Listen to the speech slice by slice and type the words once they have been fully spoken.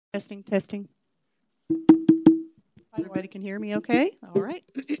Testing, testing. Everybody can hear me okay? All right.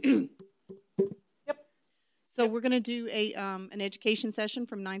 Yep. So we're going to do an education session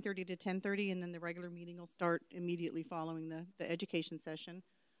from 9:30 to 10:30, and then the regular meeting will start immediately following the education session.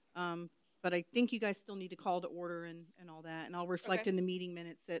 But I think you guys still need to call to order and all that, and I'll reflect Okay. in the meeting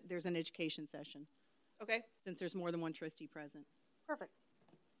minutes that there's an education session Okay, since there's more than one trustee present. perfect.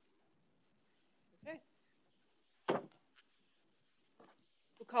 Okay.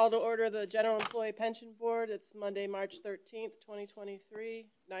 We'll call to order the General Employee Pension Board. It's Monday, March 13th, 2023,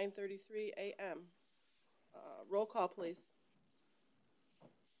 9:33 a.m. Roll call, please.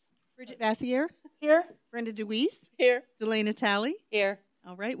 Bridget Vassier, Here. Brenda DeWeese, Here. Delana Talley. Here.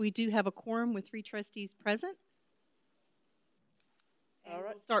 All right, we do have a quorum with 3 trustees present. And All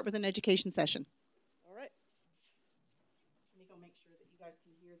right. we'll start with an education session. All right. Let me go make sure that you guys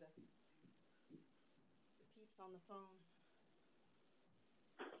can hear the peeps on the phone.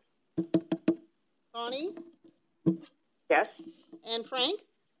 Bonnie? Yes. And Frank?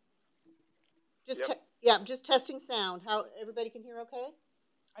 Just Yep. just testing sound. How everybody can hear okay?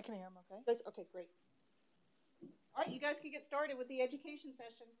 I can hear him okay. Guys, okay, great. All right, you guys can get started with the education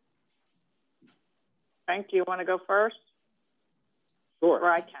session. Frank, do you want to go first? Sure. Or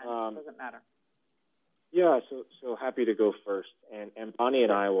I can. Doesn't matter. Yeah, so happy to go first. And Bonnie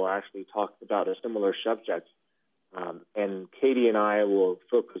and I will actually talk about a similar subject. And Katie and I will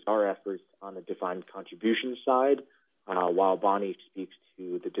focus our efforts on the defined contribution side, while Bonnie speaks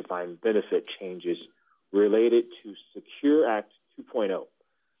to the defined benefit changes related to Secure Act 2.0.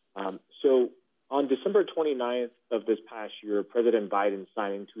 So on December 29th of this past year, President Biden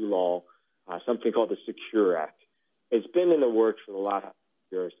signed into law something called the Secure Act. It's been in the works for the last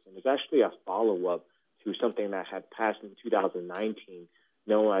years, and it's actually a follow-up to something that had passed in 2019,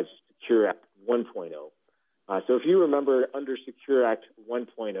 known as Secure Act 1.0. So if you remember, under Secure Act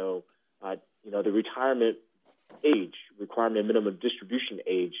 1.0, the retirement age, requirement minimum distribution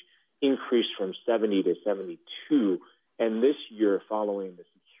age, increased from 70 to 72, and this year, following the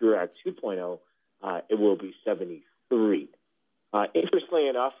Secure Act 2.0, it will be 73. Interestingly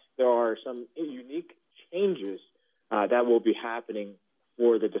enough, there are some unique changes that will be happening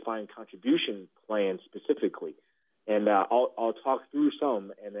for the defined contribution plan specifically. And I'll talk through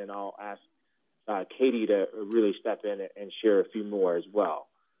some, and then I'll ask Katie to really step in and share a few more as well.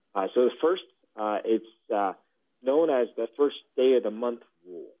 So the first, it's known as the first day of the month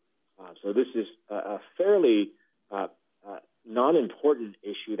rule. So this is a fairly non-important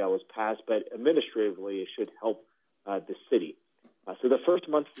issue that was passed, but administratively it should help the city. So the first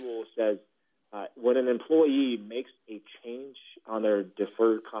month rule says when an employee makes a change on their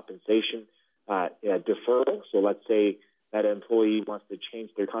deferred compensation deferral, so let's say that an employee wants to change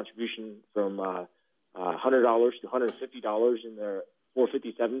their contribution from $100 to $150 in their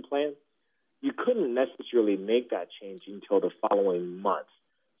 457 plan, you couldn't necessarily make that change until the following month.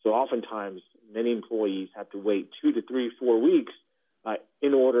 So oftentimes, many employees have to wait 2 to 3, 4 weeks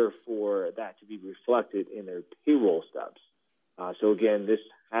in order for that to be reflected in their payroll stubs. So again, this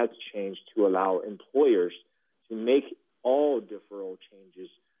has changed to allow employers to make all deferral changes,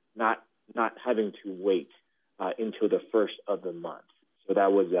 not having to wait until the first of the month. So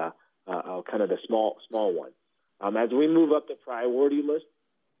that was kind of the small one. As we move up the priority list,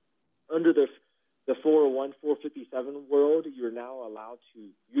 under the 401, 457 world, you're now allowed to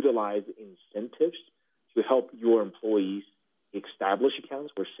utilize incentives to help your employees establish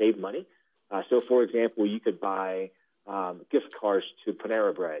accounts or save money. So, for example, you could buy gift cards to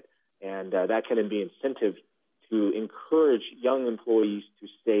Panera Bread, and that can be incentive to encourage young employees to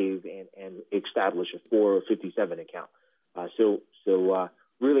save and establish a 457 account. So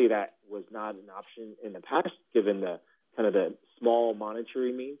really that was not an option in the past, given the kind of the small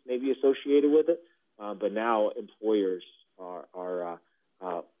monetary means maybe associated with it. But now employers will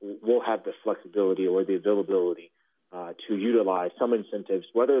have the flexibility or the availability to utilize some incentives,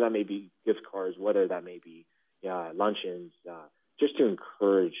 whether that may be gift cards, whether that may be luncheons, just to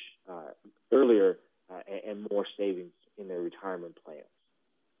encourage earlier and more savings in their retirement plans.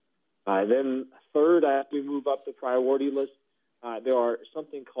 Then third, as we move up the priority list, there are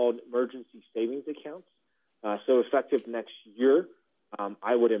something called emergency savings accounts. So effective next year,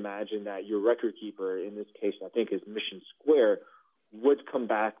 I would imagine that your record keeper, in this case, I think is Mission Square, would come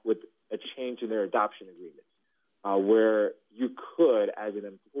back with a change in their adoption agreement, where you could, as an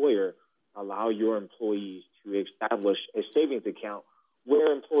employer, allow your employees to establish a savings account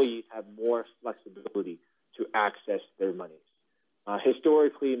where employees have more flexibility to access their monies.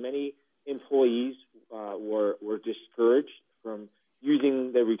 Historically, many employees were discouraged from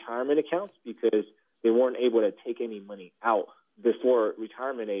using their retirement accounts because they weren't able to take any money out before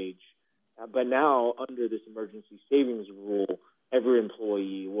retirement age. But now, under this emergency savings rule, every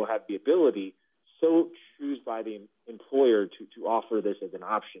employee will have the ability, so choose by the employer, to offer this as an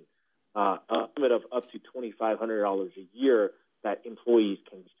option. A limit of up to $2,500 a year that employees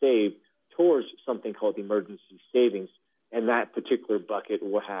can save towards something called emergency savings, and that particular bucket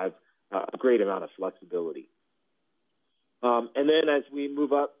will have a great amount of flexibility. And then as we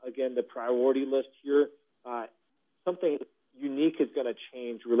move up, again, the priority list here, something unique is going to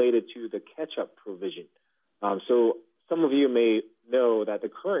change related to the catch-up provision. So some of you may know that the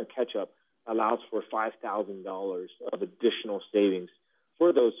current catch-up allows for $5,000 of additional savings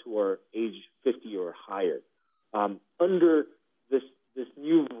for those who are age 50 or higher. Under this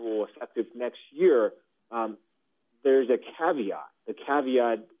new rule effective next year, there's a caveat. The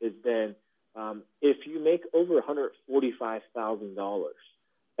caveat is then if you make over $145,000,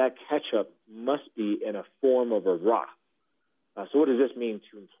 that catch-up must be in a form of a Roth. So what does this mean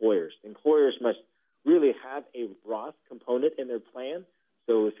to employers? Employers must really have a Roth component in their plan.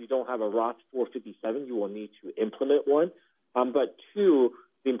 So if you don't have a Roth 457, you will need to implement one. But two,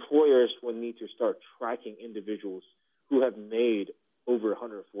 the employers will need to start tracking individuals who have made over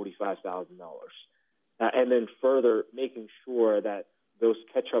 $145,000. And then further, making sure that those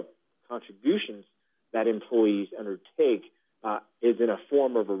catch-up contributions that employees undertake is in a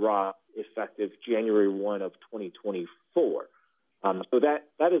form of a Roth effective January 1 of 2024. So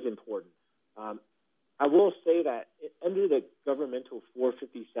that is important. I will say that under the governmental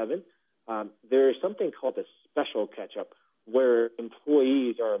 457, there is something called a special catch-up, where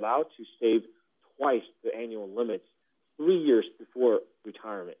employees are allowed to save twice the annual limits 3 years before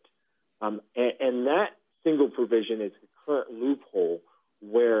retirement. And that single provision is the current loophole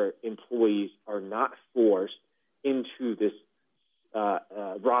where employees are not forced into this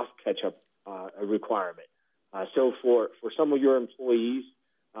Roth catch-up requirement. So for some of your employees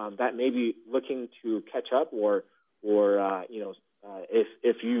that may be looking to catch up, or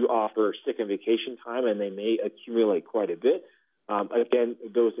if you offer sick and vacation time and they may accumulate quite a bit, again,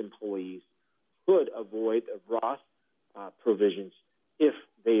 those employees could avoid the Roth provisions if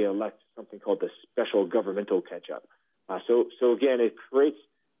they elect something called the special governmental catch-up. So again, it creates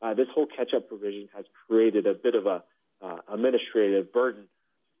this whole catch-up provision has created a bit of a administrative burden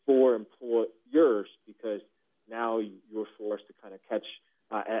for employers, because now you're forced to kind of catch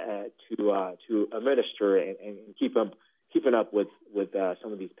to administer and keeping up with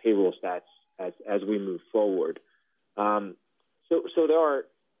some of these payroll stats as we move forward. So there are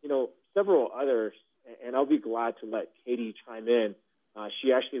several others, and I'll be glad to let Katie chime in.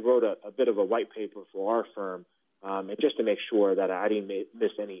 She actually wrote a bit of a white paper for our firm, and just to make sure that I didn't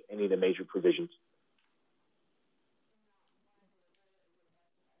miss any of the major provisions.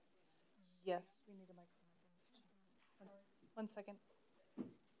 Yes, we need a microphone. One second.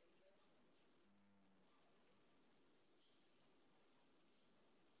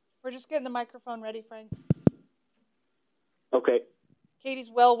 We're just getting the microphone ready, Frank. Okay. Katie's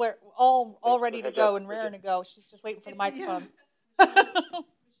all ready to go and raring to go. She's just waiting for the microphone. Michelle's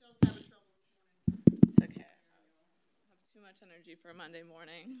having trouble this morning. It's okay. I have too much energy for a Monday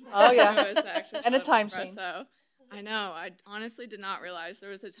morning. Oh, yeah. It was actually And a time change. I know. I honestly did not realize there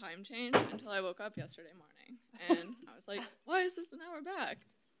was a time change until I woke up yesterday morning. And I was like, why is this an hour back?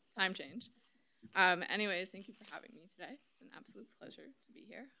 Time change. Anyways, thank you for having me today. It's an absolute pleasure to be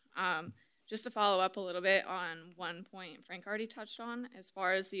here. Just to follow up a little bit on one point Frank already touched on as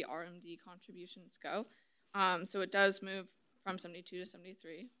far as the RMD contributions go. So it does move from 72 to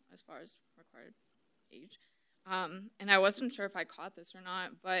 73 as far as required age. And I wasn't sure if I caught this or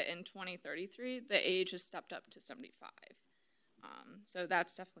not, but in 2033, the age has stepped up to 75. So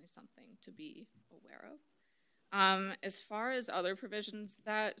that's definitely something to be aware of. As far as other provisions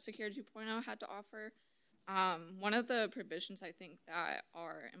that Secure 2.0 had to offer, one of the provisions I think that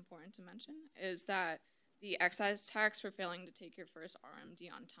are important to mention is that the excise tax for failing to take your first RMD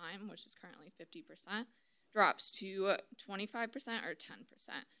on time, which is currently 50%, drops to 25% or 10%.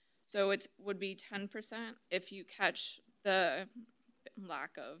 So it would be 10% if you catch the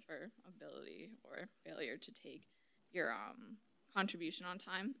lack of or ability or failure to take your contribution on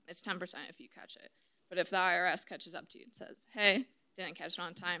time. It's 10% if you catch it. But if the IRS catches up to you and says, hey, didn't catch it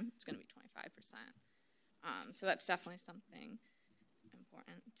on time, it's going to be 25%. So that's definitely something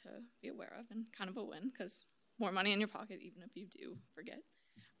important to be aware of, and kind of a win because more money in your pocket even if you do forget.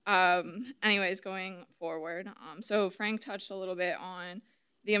 Anyways, going forward, so Frank touched a little bit on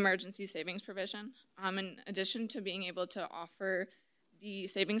the emergency savings provision. In addition to being able to offer the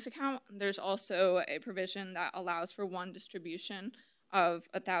savings account, there's also a provision that allows for one distribution of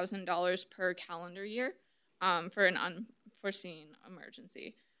 $1,000 per calendar year for an unforeseen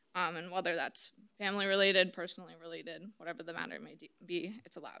emergency. And whether that's family related, personally related, whatever the matter may be,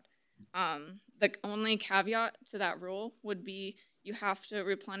 it's allowed. The only caveat to that rule would be you have to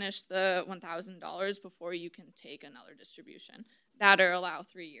replenish the $1,000 before you can take another distribution. That or allow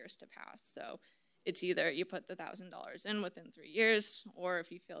 3 years to pass. So it's either you put the $1,000 in within 3 years, or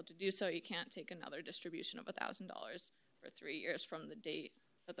if you fail to do so, you can't take another distribution of $1,000 for 3 years from the date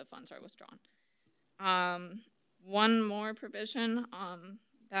that the funds are withdrawn. One more provision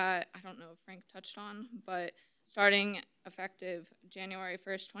that I don't know if Frank touched on, but starting effective January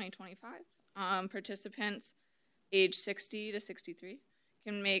 1st, 2025, participants age 60 to 63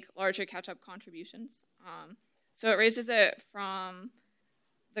 can make larger catch-up contributions. So it raises it from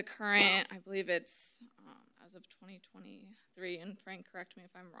the current, I believe it's as of 2023, and Frank, correct me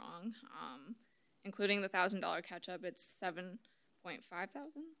if I'm wrong, including the $1,000 catch-up, it's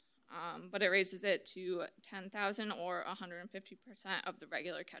 $7,500, but it raises it to $10,000 or 150% of the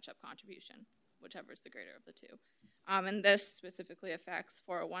regular catch-up contribution, whichever is the greater of the two. And this specifically affects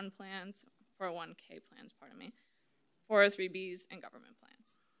 401 plans, 401k plans, 403bs, and government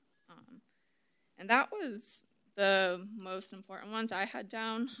plans. And that was the most important ones I had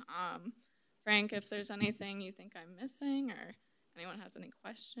down. Frank, if there's anything you think I'm missing or anyone has any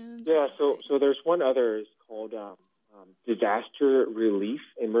questions? Yeah, so there's one other, it's called disaster relief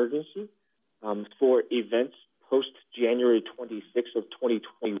emergency for events post January 26th of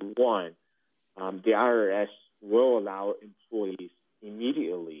 2021. The IRS will allow employees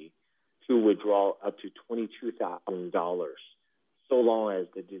immediately to withdraw up to $22,000, so long as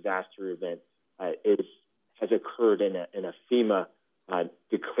the disaster event has occurred in a FEMA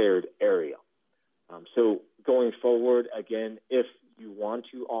declared area. So going forward, again, if you want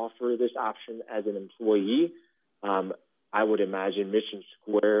to offer this option as an employee, I would imagine Mission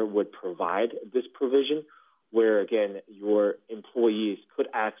Square would provide this provision where, again, your employees could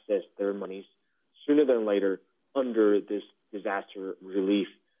access their monies sooner than later under this disaster relief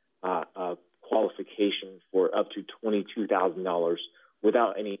qualification for up to $22,000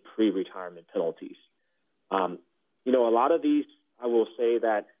 without any pre-retirement penalties. A lot of these, I will say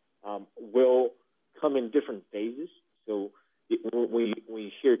that will come in different phases. So when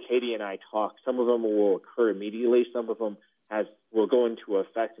we hear Katie and I talk, some of them will occur immediately. Some of them will go into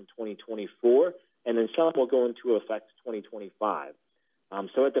effect in 2024, and then some will go into effect in 2025.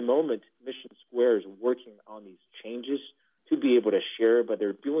 So at the moment, Mission Square is working on these changes to be able to share, but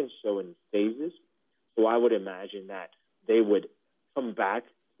they're doing so in phases. So I would imagine that they would come back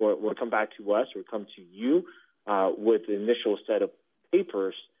or come back to us or come to you with the initial set of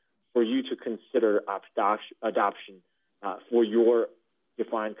papers for you to consider adoption for your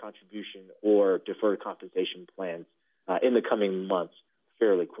defined contribution or deferred compensation plans in the coming months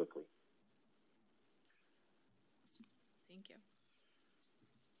fairly quickly. Thank you.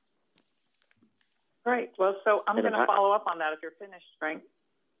 Great. Well, so I'm going to follow up on that if you're finished, Frank.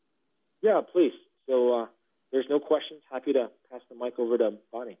 Yeah, please. So there's no questions. Happy to pass the mic over to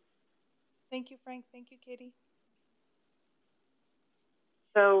Bonnie. Thank you, Frank. Thank you, Katie.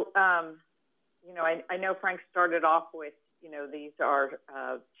 So, I know Frank started off with, these are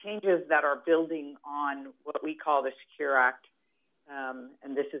changes that are building on what we call the Secure Act,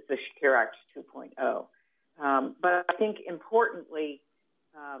 and this is the Secure Act 2.0. But I think importantly,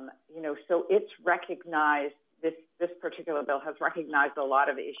 so it's recognized, this particular bill has recognized a lot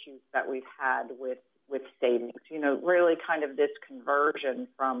of issues that we've had with savings, really kind of this conversion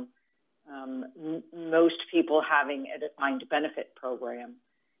from most people having a defined benefit program,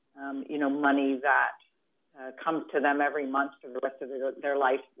 money that comes to them every month for the rest of their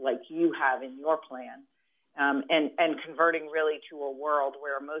life, like you have in your plan, and converting really to a world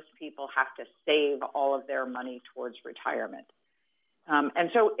where most people have to save all of their money towards retirement. And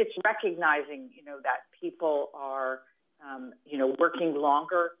so it's recognizing, that people are, working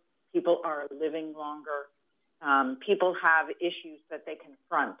longer, people are living longer, people have issues that they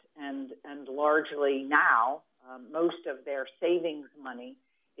confront, and largely now, most of their savings money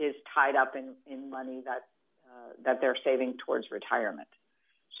is tied up in money that they're saving towards retirement.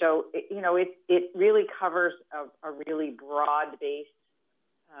 So, it really covers a really broad base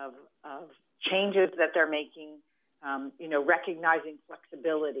of changes that they're making, recognizing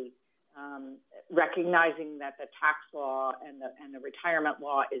flexibility, recognizing that the tax law and the retirement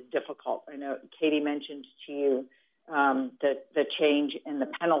law is difficult. I know Katie mentioned to you the change in the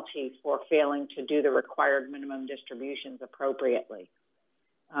penalty for failing to do the required minimum distributions appropriately.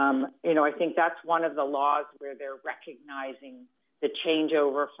 I think that's one of the laws where they're recognizing the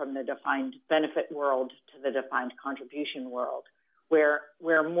changeover from the defined benefit world to the defined contribution world, where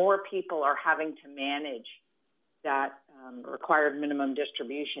more people are having to manage that required minimum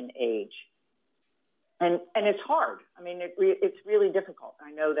distribution age. And it's hard. I mean, it's really difficult.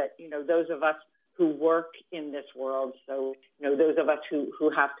 I know that, those of us who work in this world, so, those of us who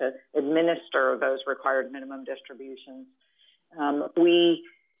have to administer those required minimum distributions,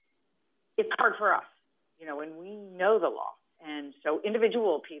 it's hard for us, and we know the law. And so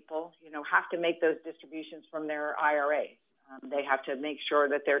individual people, have to make those distributions from their IRAs. They have to make sure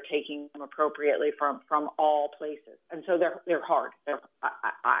that they're taking them appropriately from all places. And so they're hard,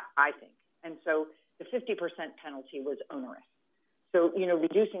 I think. And so the 50% penalty was onerous. So,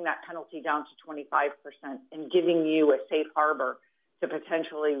 reducing that penalty down to 25% and giving you a safe harbor to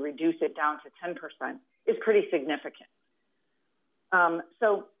potentially reduce it down to 10% is pretty significant. I'm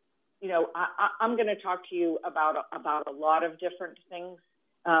going to talk to you about a lot of different things,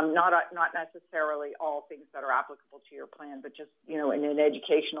 not necessarily all things that are applicable to your plan, but just, in an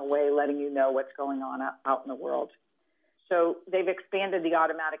educational way, letting you know what's going on out in the world. So they've expanded the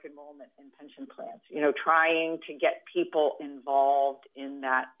automatic enrollment in pension plans, trying to get people involved in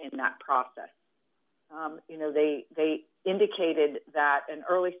that process. They indicated that an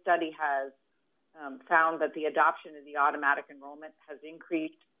early study has found that the adoption of the automatic enrollment has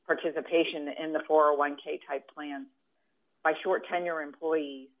increased participation in the 401k type plans by short tenure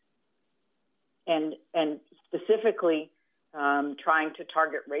employees, and specifically trying to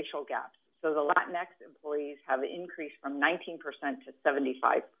target racial gaps. So the Latinx employees have increased from 19% to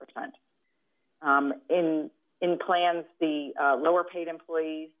 75%. In plans, the lower paid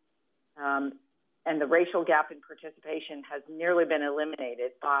employees and the racial gap in participation has nearly been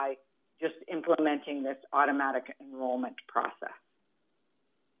eliminated by just implementing this automatic enrollment process.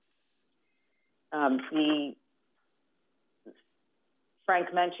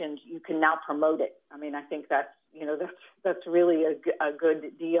 Frank mentioned you can now promote it. I mean, I think that's really a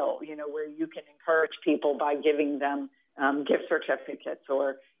good deal, where you can encourage people by giving them gift certificates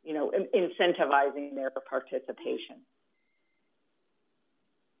or, incentivizing their participation.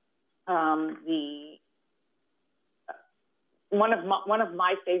 One of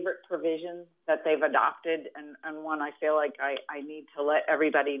my favorite provisions that they've adopted, and one I feel like I need to let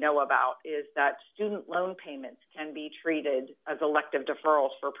everybody know about, is that student loan payments can be treated as elective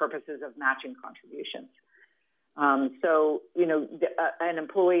deferrals for purposes of matching contributions. An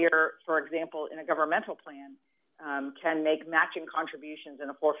employer, for example, in a governmental plan, can make matching contributions in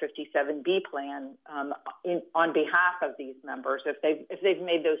a 457B plan on behalf of these members if they've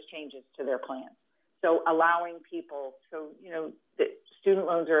made those changes to their plan. So allowing people, the student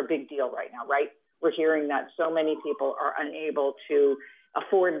loans are a big deal right now, right? We're hearing that so many people are unable to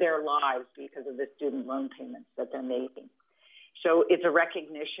afford their lives because of the student loan payments that they're making. So it's a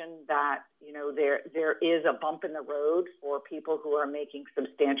recognition that, there is a bump in the road for people who are making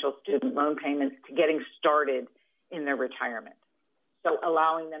substantial student loan payments to getting started in their retirement. So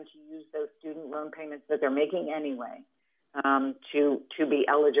allowing them to use those student loan payments that they're making anyway to be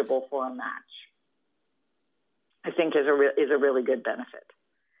eligible for a match, I think is a really good benefit.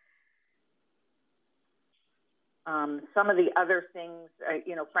 Some of the other things,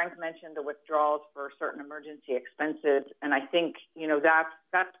 Frank mentioned the withdrawals for certain emergency expenses, and I think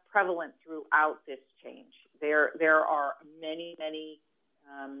that's prevalent throughout this change. There are many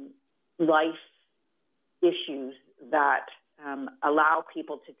life issues that allow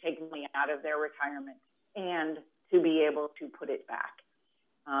people to take money out of their retirement and to be able to put it back.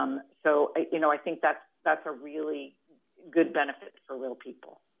 I think that's a really good benefit for real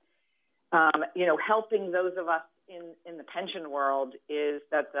people. Helping those of us in the pension world is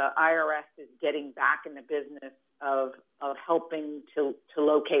that the IRS is getting back in the business of helping to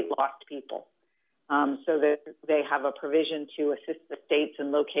locate lost people. So that they have a provision to assist the states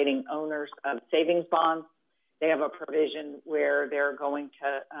in locating owners of savings bonds. They have a provision where they're going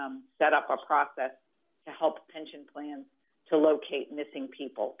to set up a process to help pension plans to locate missing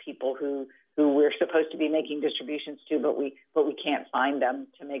people who we're supposed to be making distributions to, but we can't find them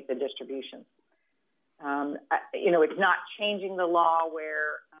to make the distributions. It's not changing the law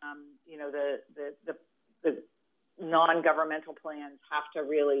where the non-governmental plans have to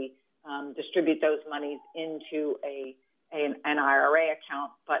really distribute those monies into an IRA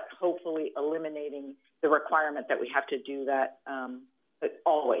account, but hopefully eliminating the requirement that we have to do that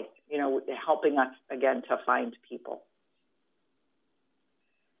always. Helping us again to find people.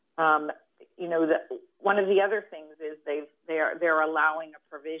 One of the other things is they're allowing a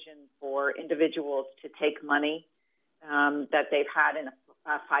provision for individuals to take money that they've had in a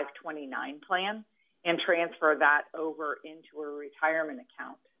 529 plan and transfer that over into a retirement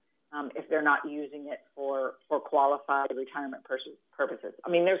account if they're not using it for qualified retirement purposes. I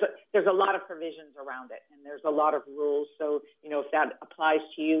mean, there's a lot of provisions around it, and there's a lot of rules. So, if that applies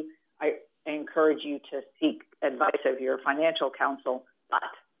to you, I encourage you to seek advice of your financial counsel. But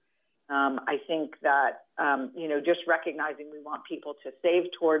I think that, just recognizing we want people to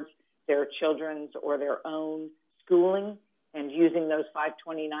save towards their children's or their own schooling and using those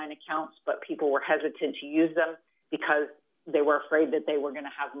 529 accounts, but people were hesitant to use them because they were afraid that they were going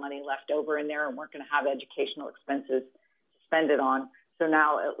to have money left over in there and weren't going to have educational expenses to spend it on. So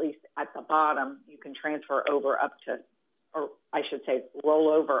now, at least at the bottom, you can transfer over up to, or I should say, roll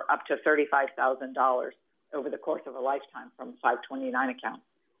over up to $35,000 over the course of a lifetime from 529 accounts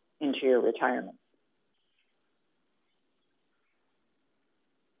into your retirement.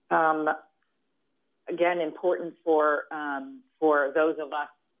 Again, important for those of us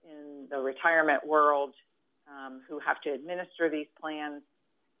in the retirement world who have to administer these plans.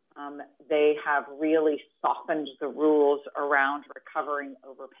 They have really softened the rules around recovering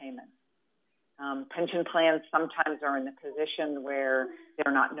overpayments. Pension plans sometimes are in the position where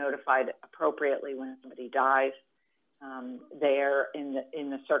they're not notified appropriately when somebody dies. They're in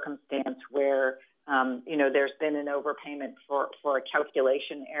the circumstance where there's been an overpayment for a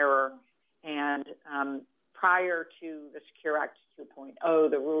calculation error, and prior to the Secure Act 2.0,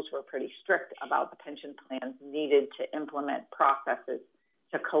 the rules were pretty strict about the pension plans needed to implement processes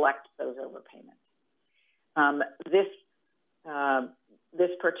to collect those overpayments. This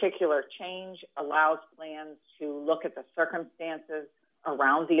particular change allows plans to look at the circumstances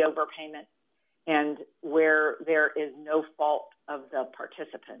around the overpayment and where there is no fault of the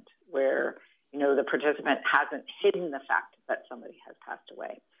participant, where the participant hasn't hidden the fact that somebody has passed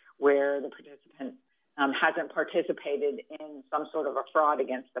away, where the participant hasn't participated in some sort of a fraud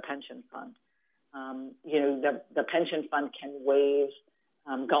against the pension fund. The pension fund can waive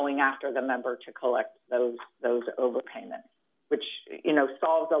going after the member to collect those overpayments, which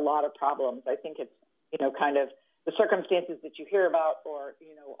solves a lot of problems. I think it's kind of the circumstances that you hear about, or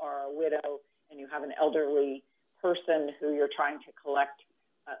are a widow and you have an elderly person who you're trying to collect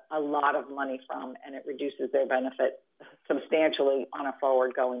a lot of money from, and it reduces their benefit substantially on a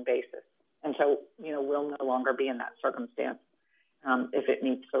forward-going basis. And so, we'll no longer be in that circumstance if it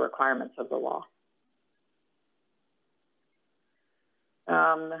meets the requirements of the law.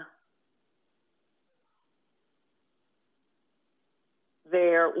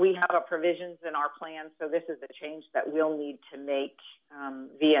 We have a provisions in our plan, so this is a change that we'll need to make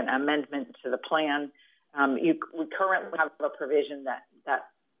via an amendment to the plan. We currently have a provision that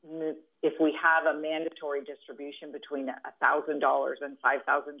if we have a mandatory distribution between $1,000 and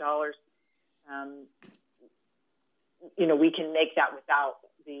 $5,000, we can make that without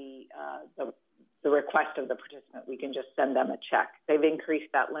the request of the participant. We can just send them a check. They've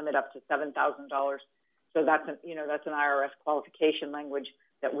increased that limit up to $7,000. So that's an IRS qualification language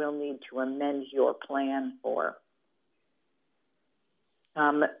that we'll need to amend your plan for.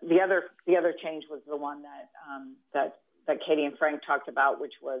 The other change was the one that Katie and Frank talked about,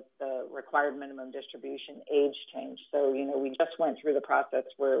 which was the required minimum distribution age change. So, we just went through the process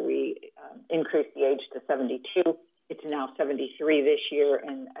where we increased the age to 72. It's now 73 this year,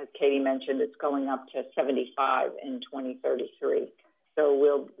 and as Katie mentioned, it's going up to 75 in 2033.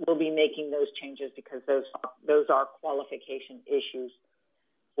 So we'll be making those changes because those are qualification issues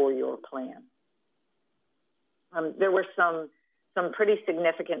for your plan. There were some pretty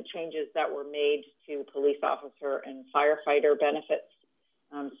significant changes that were made to police officer and firefighter benefits.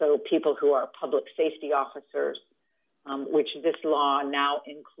 So people who are public safety officers, which this law now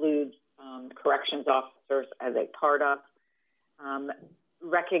includes corrections officers as a part of,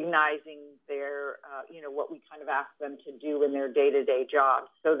 recognizing their, what we kind of ask them to do in their day-to-day jobs.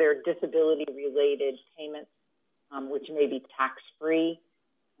 So their disability-related payments, which may be tax-free,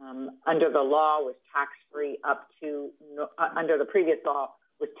 under the law was tax-free up to, under the previous law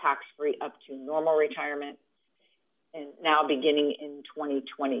was tax-free up to normal retirement. And now beginning in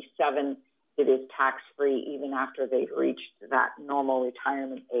 2027, it is tax-free even after they've reached that normal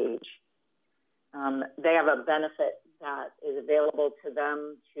retirement age. They have a benefit that is available to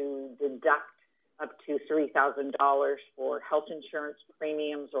them to deduct up to $3,000 for health insurance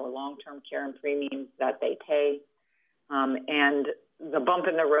premiums or long-term care and premiums that they pay. And the bump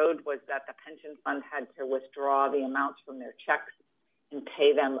in the road was that the pension fund had to withdraw the amounts from their checks and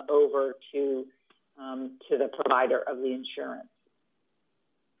pay them over to the provider of the insurance.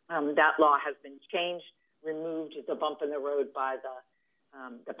 That law has been changed, removed the bump in the road by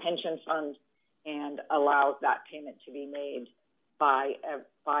the pension fund, and allows that payment to be made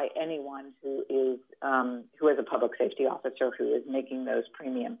by anyone who is a public safety officer who is making those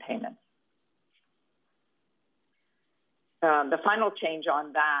premium payments. The final change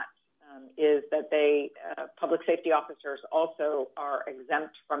on that is that public safety officers also are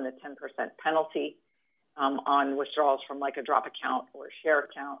exempt from the 10% penalty on withdrawals from like a drop account or a share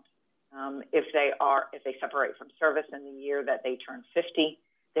account if they separate from service in the year that they turn 50.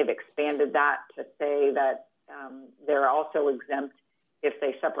 They've expanded that to say that they're also exempt if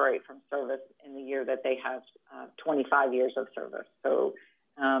they separate from service in the year that they have 25 years of service. So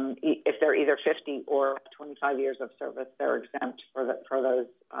if they're either 50 or 25 years of service, they're exempt for those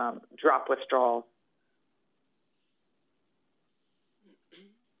drop withdrawals.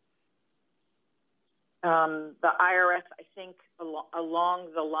 The IRS, I think,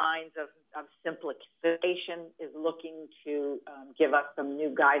 along the lines of simplification, is looking to give us some new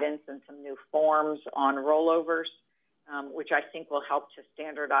guidance and some new forms on rollovers, which I think will help to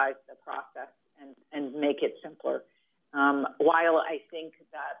standardize the process and make it simpler. While I think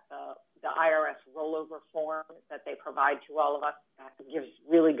that the IRS rollover form that they provide to all of us gives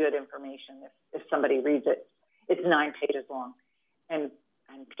really good information. If somebody reads it, it's 9 pages long, and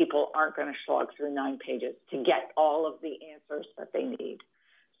people aren't going to slog through 9 pages to get all of the answers that they need.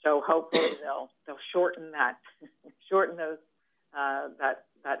 So hopefully they'll shorten that,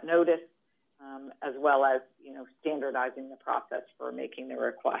 that notice, as well as standardizing the process for making the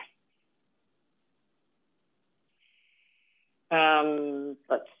request.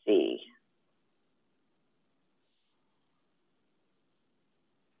 Let's see.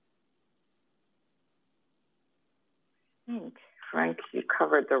 I think, Frank, you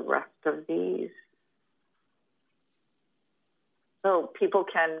covered the rest of these. So people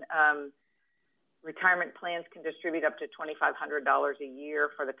can, retirement plans can distribute up to $2,500 a year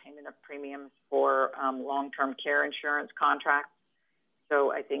for the payment of premiums for long-term care insurance contracts.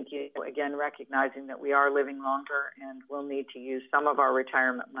 So I think, again, recognizing that we are living longer and we'll need to use some of our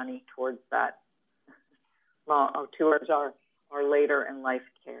retirement money towards that, towards our later in life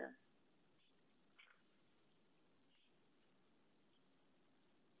care.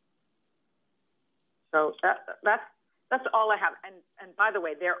 So that's all I have. And by the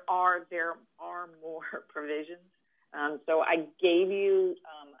way, there are more provisions. So I gave you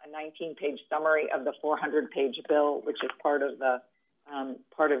a 19-page summary of the 400-page bill, which is part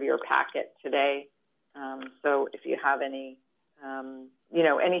of your packet today. So if you have any,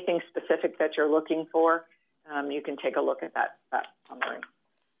 anything specific that you're looking for, you can take a look at that summary.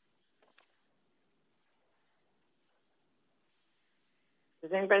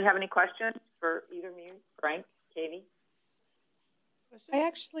 Does anybody have any questions for either me, Frank, Katie?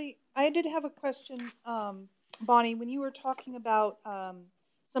 I did have a question, Bonnie, when you were talking about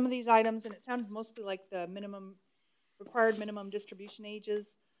some of these items, and it sounded mostly like the required minimum distribution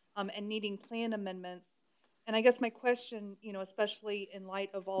ages and needing plan amendments. And I guess my question, especially in light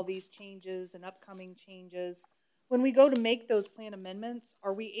of all these changes and upcoming changes, when we go to make those plan amendments,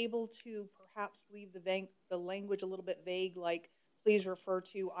 are we able to perhaps leave the language a little bit vague, like please refer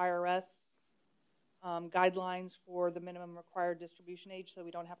to IRS guidelines for the minimum required distribution age, so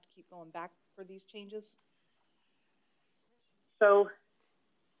we don't have to keep going back for these changes? So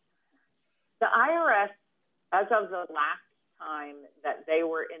the IRS, as of the last time that they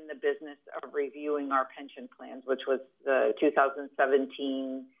were in the business of reviewing our pension plans, which was the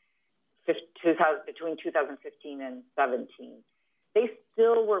between 2015 and 17, they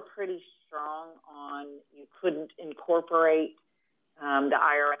still were pretty strong on you couldn't incorporate the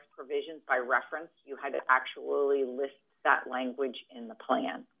IRS provisions by reference. You had to actually list that language in the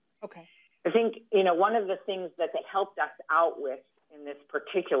plan. Okay. I think, one of the things that they helped us out with in this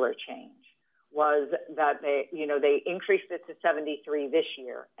particular change was that they increased it to 73 this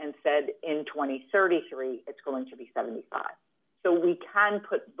year and said in 2033 it's going to be 75. So we can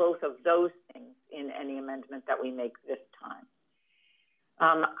put both of those things in any amendment that we make this time.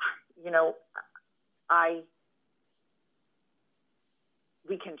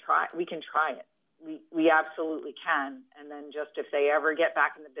 We can try it. We absolutely can. And then just if they ever get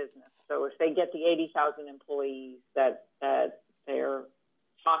back in the business, so if they get the 80,000 employees that they're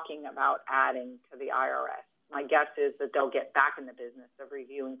talking about adding to the IRS, my guess is that they'll get back in the business of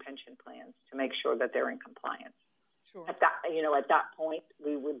reviewing pension plans to make sure that they're in compliance. Sure. At that point,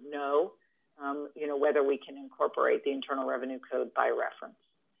 we would know, whether we can incorporate the Internal Revenue Code by reference.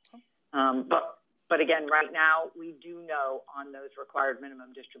 Okay. But again, right now, we do know on those required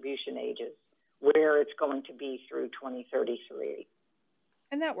minimum distribution ages where it's going to be through 2033.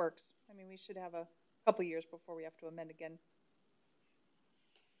 And that works. I mean, we should have a couple years before we have to amend again.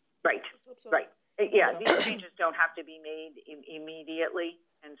 Right, Let's hope so. right. Yeah, these changes don't have to be made immediately,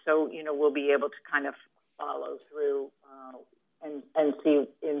 and so we'll be able to kind of follow through and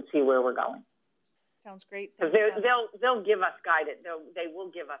see where we're going. Sounds great. Because they'll give us guidance. They will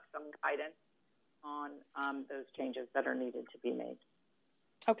give us some guidance on those changes that are needed to be made.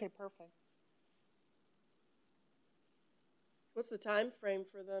 Okay, perfect. What's the time frame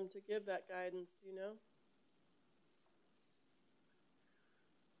for them to give that guidance? Do you know?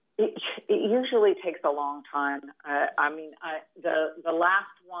 It usually takes a long time. The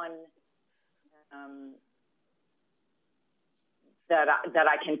last one that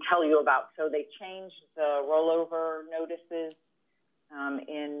I can tell you about. So they changed the rollover notices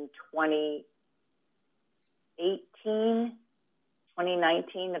in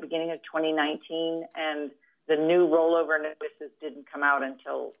 2019, the beginning of 2019, and the new rollover notices didn't come out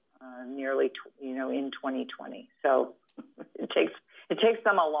until nearly in 2020. So it takes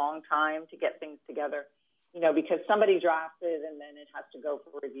them a long time to get things together, because somebody drafted and then it has to go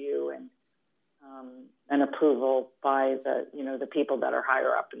for review and approval by the people that are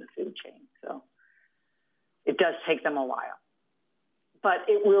higher up in the food chain. So it does take them a while, but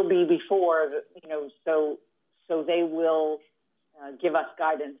it will be before so they will give us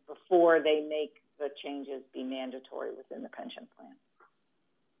guidance before they make the changes be mandatory within the pension plan.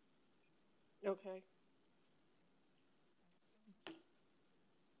 Okay.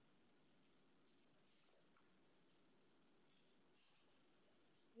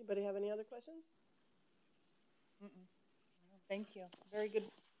 Anybody have any other questions? Thank you. Very good,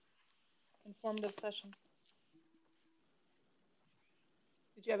 informative session.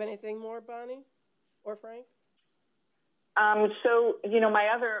 Did you have anything more, Bonnie or Frank? So my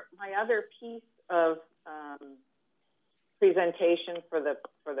other piece of presentation for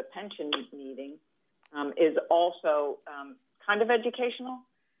the pension meeting is also kind of educational.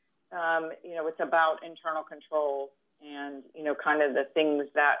 It's about internal control and kind of the things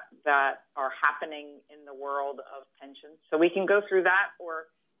that are happening in the world of pensions. So we can go through that, or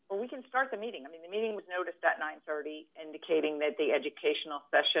we can start the meeting. I mean, the meeting was noticed at 9:30, indicating that the educational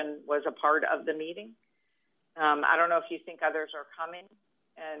session was a part of the meeting. I don't know if you think others are coming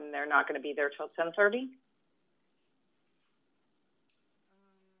and they're not going to be there till 10:30.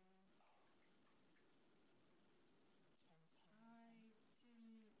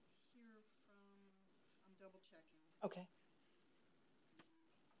 Okay.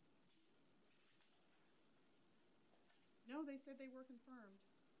 No, they said they were confirmed.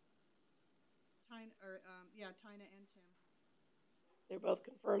 Tina and Tim. They're both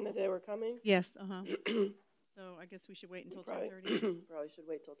confirmed that they were coming? Yes, So I guess we should wait until 10:30. Probably should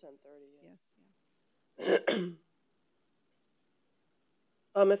wait till 10:30. Yes.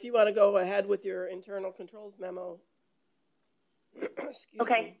 If you want to go ahead with your internal controls memo. Excuse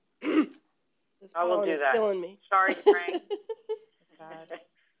me. This I will do that. Killing me. Sorry, Frank. That's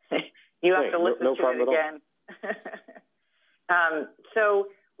bad. You have to listen to it again. So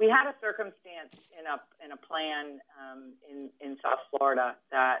we had a circumstance in a plan in South Florida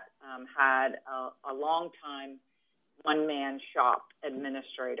that had a long-time one-man shop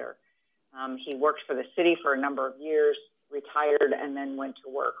administrator. He worked for the city for a number of years, retired, and then went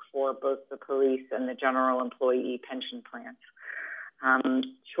to work for both the police and the general employee pension plans.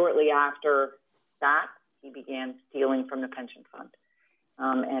 Shortly after that, he began stealing from the pension fund,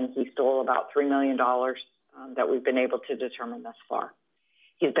 and he stole about $3 million that we've been able to determine thus far.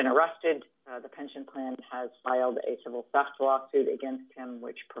 He's been arrested. The pension plan has filed a civil theft lawsuit against him,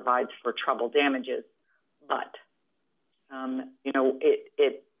 which provides for treble damages. But,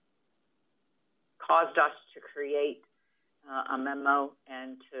 it caused us to create a memo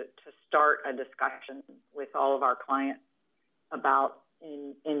and to start a discussion with all of our clients about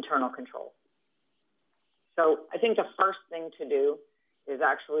internal controls. So I think the first thing to do is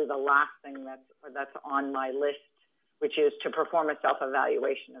actually the last thing that's on my list, which is to perform a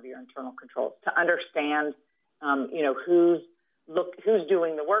self-evaluation of your internal controls, to understand, who's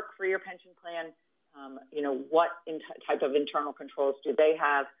doing the work for your pension plan, what type of internal controls do they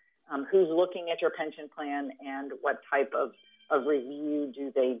have, who's looking at your pension plan, and what type of review do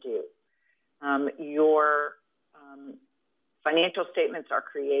they do. Your financial statements are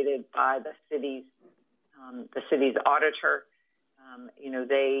created by the city's auditor.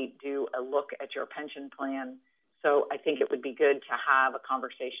 They do a look at your pension plan. So I think it would be good to have a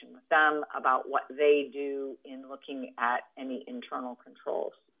conversation with them about what they do in looking at any internal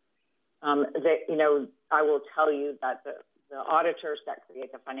controls. I will tell you that the auditors that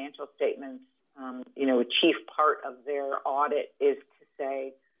create the financial statements, a chief part of their audit is to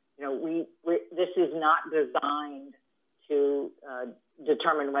say, this is not designed to,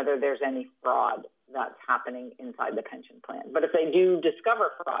 determine whether there's any fraud that's happening inside the pension plan. But if they do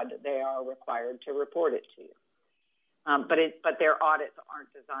discover fraud, they are required to report it to you. But their audits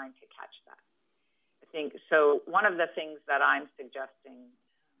aren't designed to catch that. I think so. One of the things that I'm suggesting,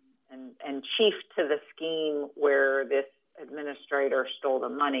 and chief to the scheme where this administrator stole the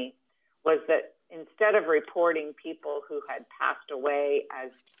money, was that instead of reporting people who had passed away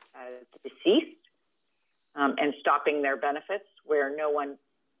as deceased and stopping their benefits where no one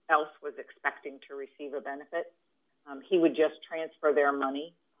else was expecting to receive a benefit, he would just transfer their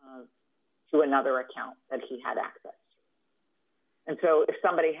money to another account that he had access to. And so if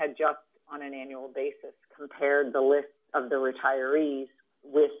somebody had just on an annual basis compared the list of the retirees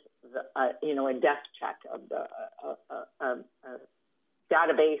with the, a death check of the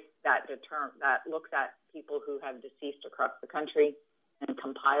database that looks at people who have deceased across the country and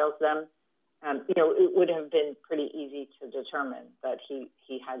compiles them, it would have been pretty easy to determine that he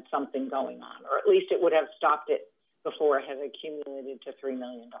had something going on, or at least it would have stopped it before it had accumulated to $3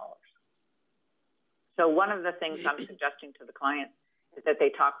 million. So one of the things I'm suggesting to the clients is that they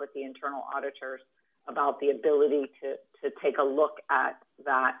talk with the internal auditors about the ability to take a look at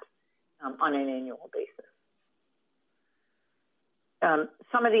that on an annual basis.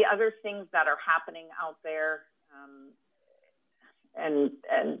 Some of the other things that are happening out there, and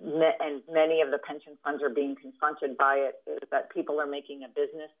many of the pension funds are being confronted by it, is that people are making a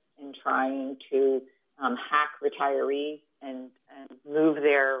business in trying to hack retirees and move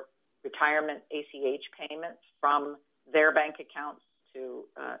their retirement ACH payments from their bank accounts to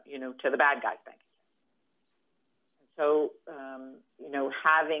the bad guy's bank account. So,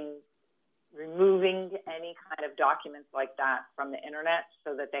 removing any kind of documents like that from the internet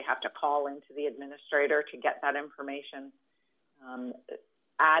so that they have to call into the administrator to get that information,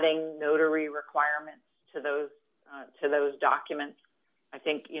 adding notary requirements to those documents. I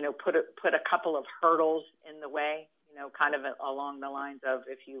think, put a couple of hurdles in the way, kind of along the lines of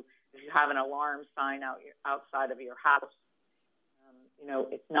if you have an alarm sign outside of your house,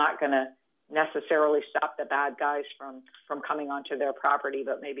 it's not going to necessarily stop the bad guys from coming onto their property,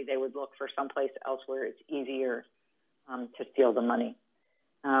 but maybe they would look for someplace else where it's easier to steal the money.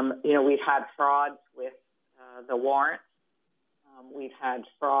 We've had frauds with the warrants. We've had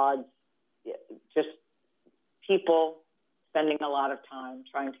frauds, just people spending a lot of time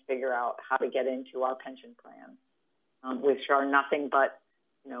trying to figure out how to get into our pension plans, which are nothing but,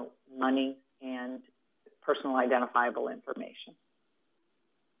 money and personal identifiable information.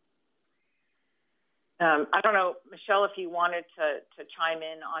 I don't know, Michelle, if you wanted to chime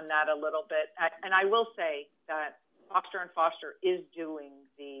in on that a little bit. And I will say that Foster & Foster is doing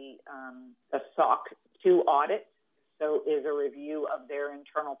the SOC 2 audit, so is a review of their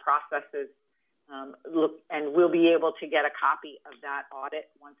internal processes. And we'll be able to get a copy of that audit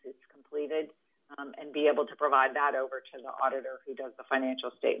once it's completed and be able to provide that over to the auditor who does the financial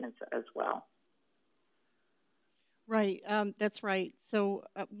statements as well. Right, that's right. So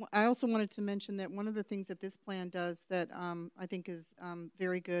I also wanted to mention that one of the things that this plan does that I think is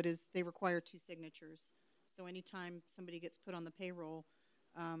very good is they require 2 signatures. So anytime somebody gets put on the payroll,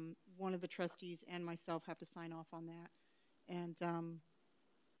 one of the trustees and myself have to sign off on that. And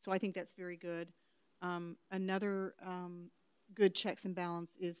so I think that's very good. Another good checks and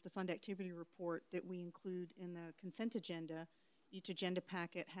balance is the fund activity report that we include in the consent agenda. Each agenda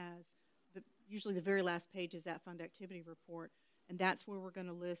packet has usually the very last page is that fund activity report, and that's where we're going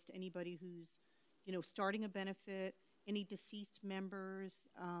to list anybody who's, starting a benefit, any deceased members,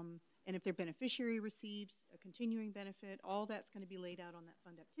 and if their beneficiary receives a continuing benefit, all that's going to be laid out on that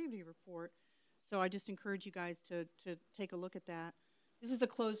fund activity report. So I just encourage you guys to take a look at that. This is a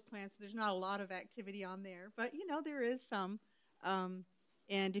closed plan, so there's not a lot of activity on there, but there is some.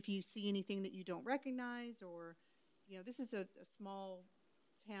 And if you see anything that you don't recognize, or this is a small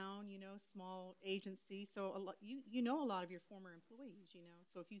town, small agency, so a lot, a lot of your former employees,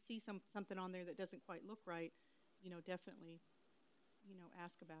 so if you see something on there that doesn't quite look right, definitely,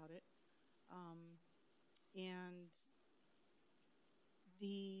 ask about it. And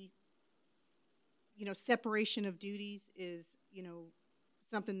the, separation of duties is,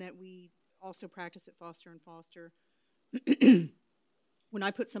 something that we also practice at Foster & Foster. When I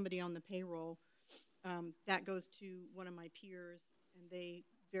put somebody on the payroll, that goes to one of my peers, and they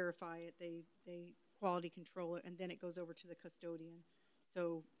verify it, they quality control it, and then it goes over to the custodian.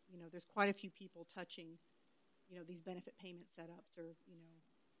 So, there's quite a few people touching, these benefit payment setups or,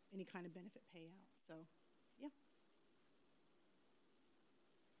 any kind of benefit payout. So, yeah.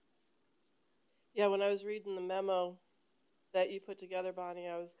 Yeah, when I was reading the memo that you put together, Bonnie,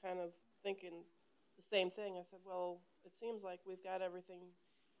 I was kind of thinking the same thing. I said, well, it seems like we've got everything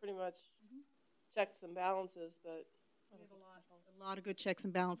pretty much checks and balances, but We have a lot of good checks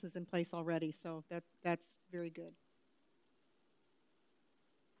and balances in place already, so that's very good.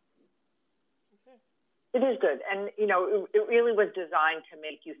 okay. It is good. And, it really was designed to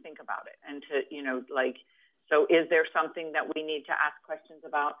make you think about it and to, so is there something that we need to ask questions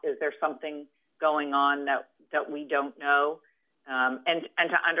about? Is there something going on that we don't know? And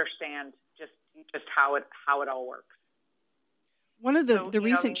to understand just how it all works. One of the So,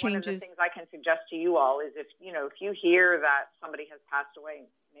 recent one of the changes. things I can suggest to you all is if you hear that somebody has passed away,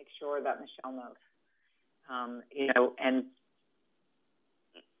 make sure that Michelle knows. And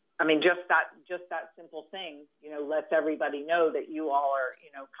I mean, just that simple thing, lets everybody know that you all are,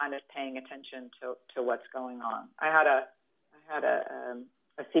 kind of paying attention to what's going on. I had a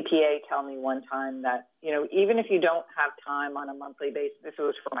CPA tell me one time that, even if you don't have time on a monthly basis, this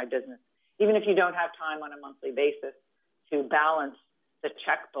was for my business, even if you don't have time on a monthly basis to balance the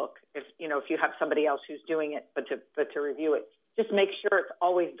checkbook, if you have somebody else who's doing it, but to review it, just make sure it's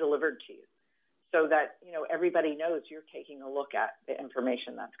always delivered to you so that, everybody knows you're taking a look at the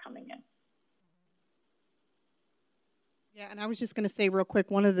information that's coming in. Yeah, and I was just going to say real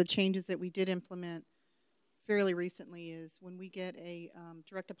quick, one of the changes that we did implement fairly recently is when we get a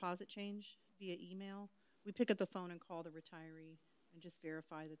direct deposit change via email, we pick up the phone and call the retiree and just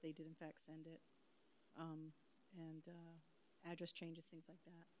verify that they did in fact send it, and address changes, things like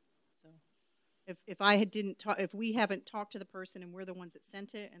that. So if we haven't talked to the person and we're the ones that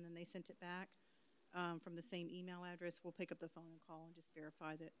sent it and then they sent it back from the same email address, we'll pick up the phone and call and just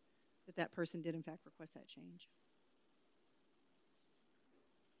verify that person did in fact request that change.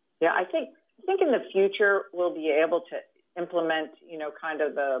 Yeah, I think in the future we'll be able to implement, kind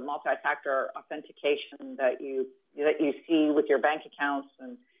of the multi-factor authentication that you see with your bank accounts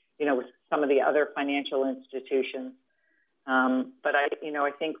and, with some of the other financial institutions. But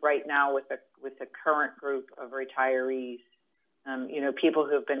I think right now with the current group of retirees, people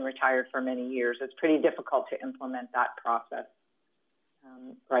who have been retired for many years, it's pretty difficult to implement that process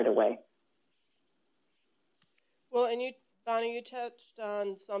right away. Well, and Bonnie, you touched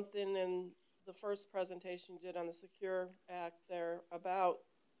on something in the first presentation you did on the Secure Act there about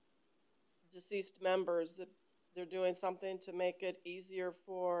deceased members, that they're doing something to make it easier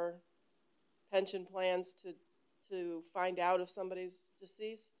for pension plans to find out if somebody's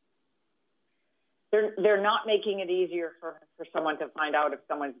deceased? They're not making it easier for someone to find out if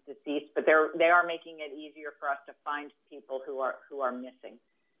someone's deceased, but they are making it easier for us to find people who are missing.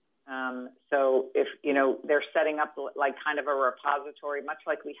 So if they're setting up like kind of a repository, much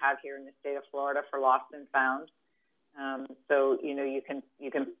like we have here in the state of Florida for lost and found. So you can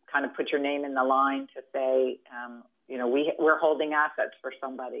kind of put your name in the line to say, we're holding assets for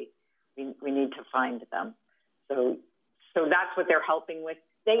somebody. We need to find them. So that's what they're helping with.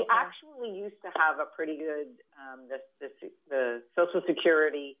 They actually used to have a pretty good the Social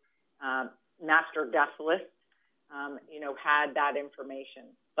Security master death list. Had that information,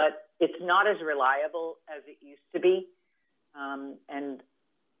 but it's not as reliable as it used to be. And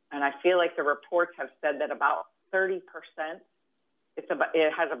I feel like the reports have said that about 30%,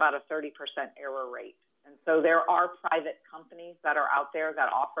 it has about a 30% error rate. And so there are private companies that are out there that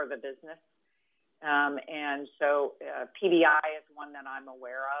offer the business. And so PBI is one that I'm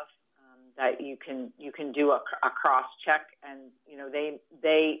aware of, that you can do a cross check, and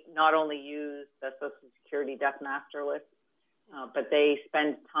they not only use the Social Security Death Master List, but they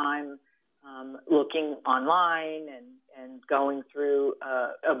spend time looking online and going through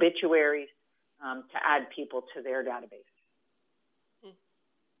obituaries to add people to their database.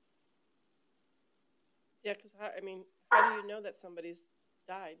 Yeah, because how do you know that somebody's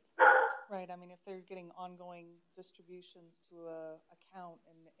died? Right. I mean, if they're getting ongoing distributions to a account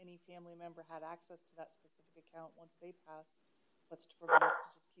and any family member had access to that specific account once they pass, what's to prevent us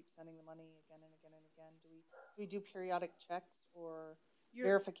to just keep sending the money again and again and again? Do we do periodic checks or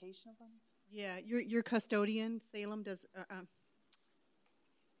verification of them? Yeah, your custodian, Salem, does.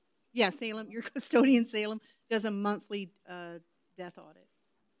 Salem. Your custodian, Salem, does a monthly death audit.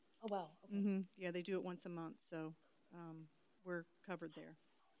 Oh wow. Okay. Mm-hmm. Yeah, they do it once a month, so we're covered there.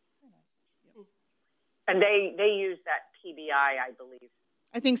 Very nice. Yep. And they use that PBI, I believe.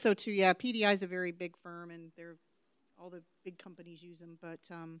 I think so too. Yeah, PDI is a very big firm, and all the big companies use them. But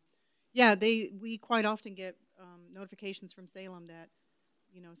we quite often get notifications from Salem that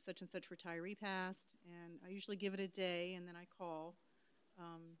such and such retiree passed, and I usually give it a day, and then I call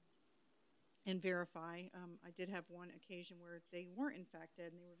and verify. I did have one occasion where they weren't in fact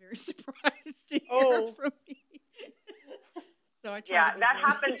dead, and they were very surprised to hear from me. So I try to that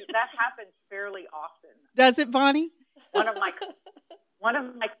happens fairly often. Does it, Bonnie? one of my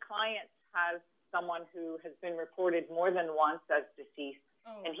clients has someone who has been reported more than once as deceased,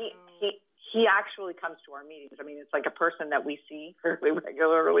 and he actually comes to our meetings. I mean, it's like a person that we see fairly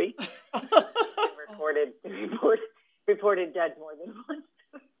regularly. reported dead more than once.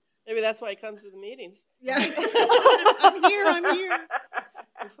 Maybe that's why he comes to the meetings. Yeah. I'm here.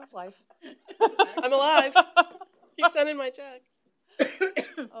 Proof of life. I'm alive. Keep sending my check.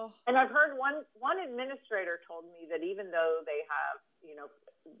 Oh. And I've heard one administrator told me that even though they have,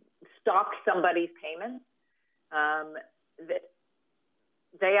 stopped somebody's payments, that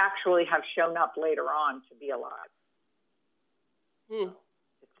they actually have shown up later on to be alive.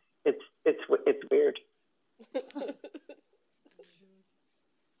 It's weird.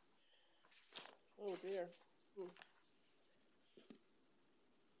 Oh dear.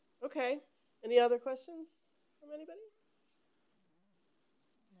 Okay. Any other questions from anybody?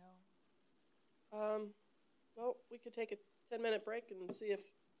 No. Well, we could take a 10-minute break and see if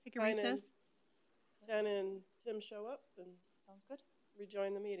Take a recess. Jen and Tim show up and Sounds good.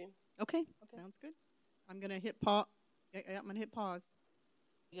 rejoin the meeting. Okay. Sounds good. I'm gonna hit pause. I'm gonna hit pause.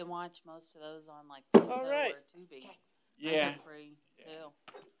 You can watch most of those on like All Pluto right. or Tubi. Yeah. Those are free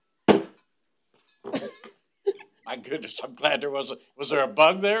too. My goodness, I'm glad there was there a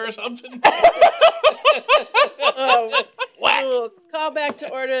bug there or something? Whack. We'll call back to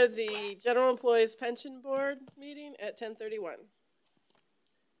order the General Employees Pension Board meeting at 10:31.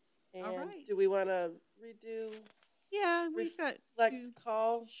 And All right. do we want to redo Yeah, we've got select two.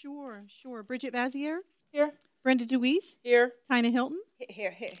 call? Sure. Bridget Vazier, Here. Brenda DeWeese, Here. Tina Hilton,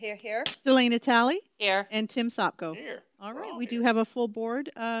 Here. Delana Talley, Here. and Tim Sopko. Here. All We're right, all we do here. have a full board,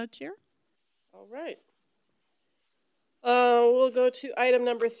 Chair. All right. We'll go to item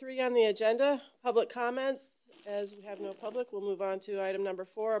number 3 on the agenda, public comments. As we have no public, we'll move on to item number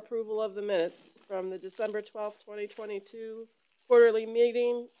 4, approval of the minutes from the December 12th, 2022 quarterly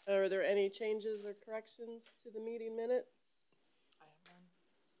meeting. Are there any changes or corrections to the meeting minutes? I have none.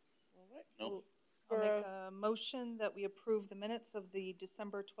 All right. No. I'll For, make a motion that we approve the minutes of the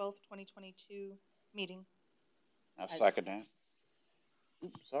December 12th, 2022 meeting. I'll second that.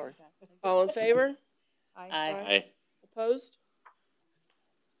 Oops, sorry. all in favor? Aye. Aye. Opposed?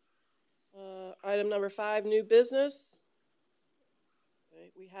 Item number 5, new business.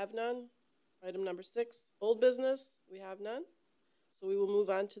 Okay, we have none. Item number 6, old business. We have none. So we will move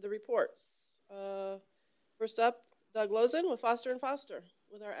on to the reports. First up, Doug Lozen with Foster & Foster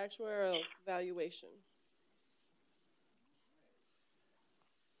with our actuarial valuation.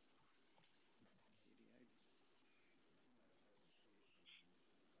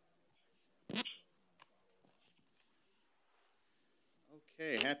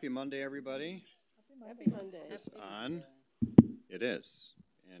 Okay, happy Monday, everybody. Happy Monday. Is on. It is.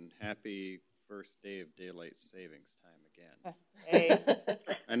 And happy first day of daylight savings time again. Hey.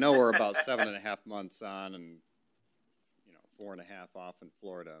 I know we're about 7.5 months on and, 4.5 off in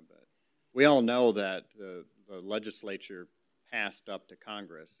Florida, but we all know that the legislature passed up to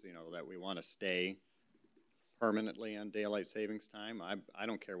Congress, that we want to stay permanently on daylight savings time. I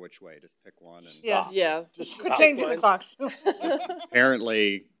don't care which way, just pick one. And Yeah. Just pick Changing one. the clocks.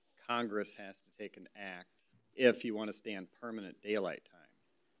 apparently Congress has to take an act if you want to stay on permanent daylight time.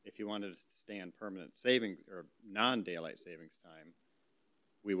 If you wanted to stay on permanent saving or non-daylight savings time,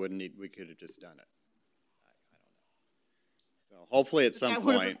 we could have just done it. I don't know. So hopefully at some That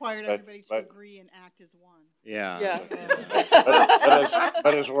would have point, required but- everybody to but- agree and act as one. yeah. Yes.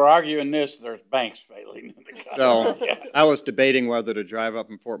 But as we're arguing this, there's banks failing in the country. So Yeah. I was debating whether to drive up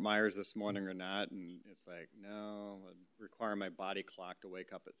in Fort Myers this morning or not, and it's like, no, it would require my body clock to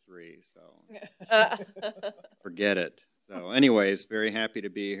wake up at 3, so forget it. So anyways, very happy to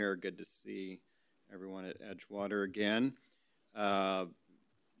be here. Good to see everyone at Edgewater again. I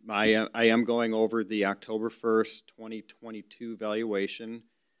am going over the October 1st, 2022 valuation.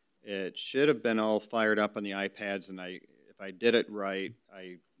 It should have been all fired up on the iPads, and if I did it right,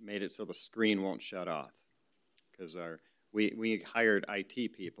 I made it so the screen won't shut off. Because we hired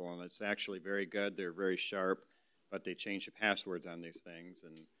IT people, and it's actually very good. They're very sharp, but they change the passwords on these things,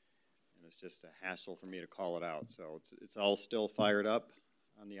 and it's just a hassle for me to call it out. So it's all still fired up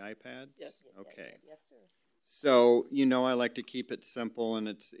on the iPads? Yes. Okay. Yes, sir. So, I like to keep it simple, and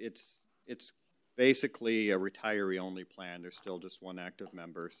it's basically a retiree-only plan. There's still just one active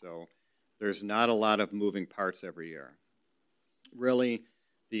member, so there's not a lot of moving parts every year. Really,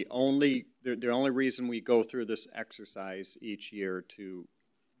 the only reason we go through this exercise each year to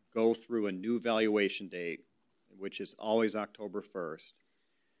go through a new valuation date, which is always October 1st,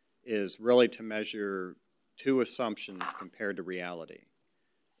 is really to measure two assumptions compared to reality.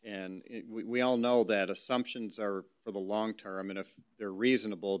 And we all know that assumptions are for the long term, and if they're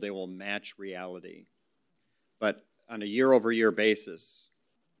reasonable, they will match reality. But on a year-over-year basis,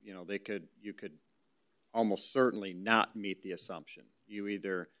 you know, you could almost certainly not meet the assumption. You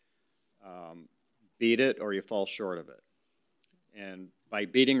either beat it or you fall short of it. And by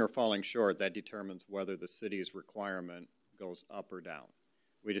beating or falling short, that determines whether the city's requirement goes up or down.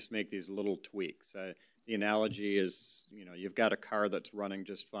 We just make these little tweaks. The analogy is, you know, you've got a car that's running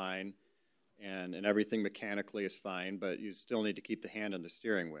just fine and everything mechanically is fine, but you still need to keep the hand on the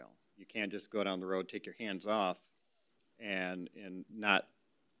steering wheel. You can't just go down the road, take your hands off, and not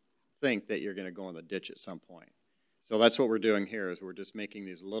think that you're going to go in the ditch at some point. So that's what we're doing here, is we're just making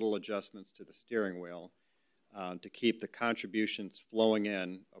these little adjustments to the steering wheel to keep the contributions flowing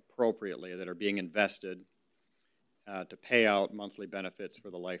in appropriately that are being invested to pay out monthly benefits for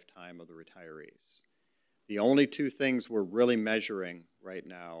the lifetime of the retirees. The only two things we're really measuring right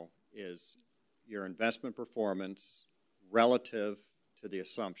now is your investment performance relative to the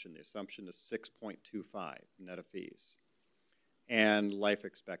assumption. The assumption is 6.25 net of fees, and life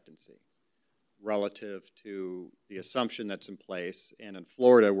expectancy relative to the assumption that's in place. And in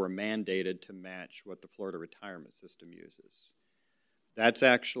Florida, we're mandated to match what the Florida retirement system uses. That's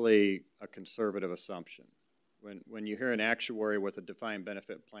actually a conservative assumption. When you hear an actuary with a defined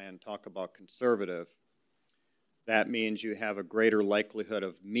benefit plan talk about conservative, that means you have a greater likelihood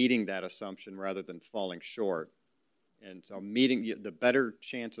of meeting that assumption rather than falling short. And so the better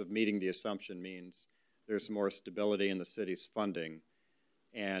chance of meeting the assumption means there's more stability in the city's funding,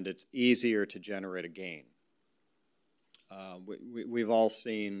 and it's easier to generate a gain. We've all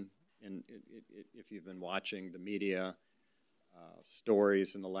seen, if you've been watching the media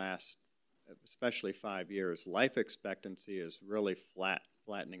stories in the last, especially 5 years, life expectancy is really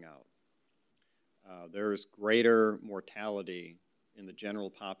flattening out. There's greater mortality in the general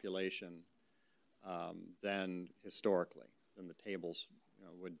population than historically, than the tables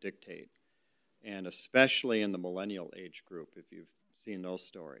would dictate, and especially in the millennial age group, if you've seen those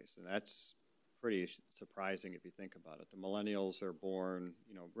stories. And that's pretty surprising if you think about it. The millennials are born,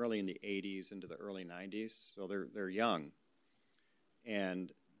 really in the 80s into the early 90s, so they're young.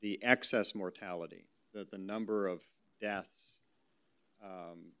 And the excess mortality, the number of deaths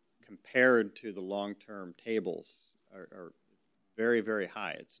compared to the long-term tables are very, very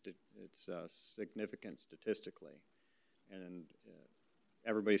high. It's significant statistically. And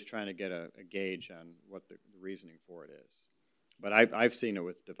everybody's trying to get a gauge on what the reasoning for it is. But I've seen it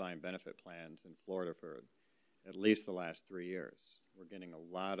with defined benefit plans in Florida for at least the last 3 years. We're getting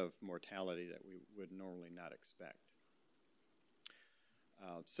a lot of mortality that we would normally not expect.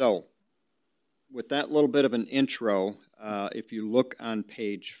 So with that little bit of an intro, if you look on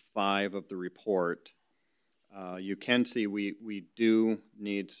page 5 of the report, you can see we do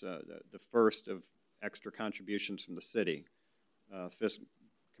need the first of extra contributions from the city.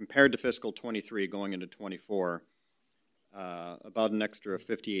 Compared to fiscal 23 going into 24, about an extra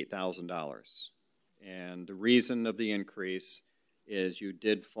 $58,000. And the reason of the increase is you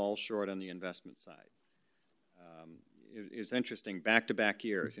did fall short on the investment side. It was interesting, back-to-back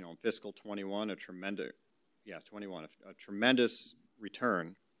years, in fiscal 21, a tremendous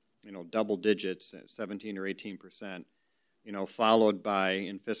return, double digits, 17 or 18%, followed by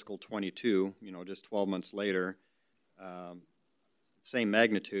in fiscal 22, just 12 months later, same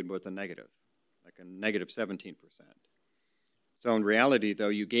magnitude but with a negative, like a negative 17%. So in reality, though,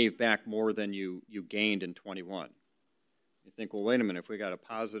 you gave back more than you gained in 21. You think, well, wait a minute, if we got a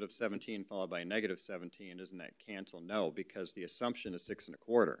positive 17 followed by a negative 17, doesn't that cancel? No, because the assumption is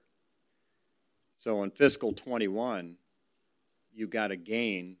 6.25. So in fiscal 21, you got a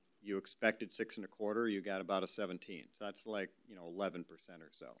gain. You expected 6.25, you got about a 17. So that's like, 11%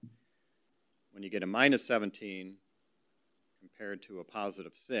 or so. When you get a minus 17 compared to a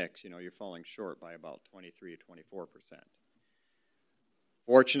positive 6, you're falling short by about 23 to 24%.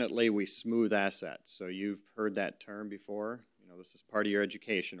 Fortunately, we smooth assets. So you've heard that term before. This is part of your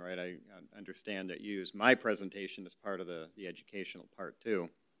education, right? I understand that you use my presentation as part of the educational part too.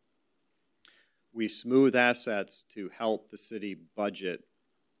 We smooth assets to help the city budget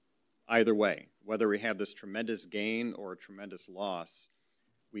either way. Whether we have this tremendous gain or a tremendous loss,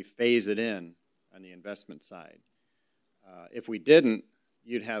 we phase it in on the investment side. If we didn't,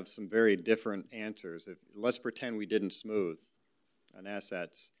 you'd have some very different answers. Let's pretend we didn't smooth on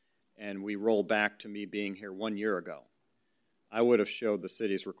assets, and we roll back to me being here 1 year ago. I would have showed the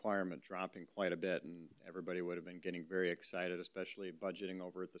city's requirement dropping quite a bit, and everybody would have been getting very excited, especially budgeting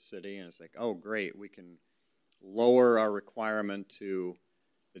over at the city, and it's like, oh, great, we can lower our requirement to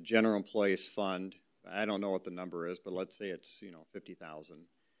the general employees fund. I don't know what the number is, but let's say it's, 50,000,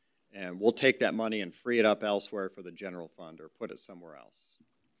 And we'll take that money and free it up elsewhere for the general fund or put it somewhere else.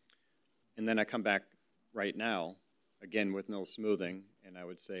 And then I come back right now, again with no smoothing, and I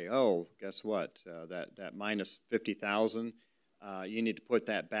would say, oh, guess what? That minus 50,000, you need to put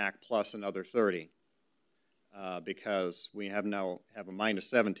that back plus another 30 because we now have a minus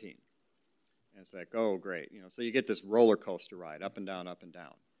 17. And it's like, oh, great. So you get this roller coaster ride, up and down, up and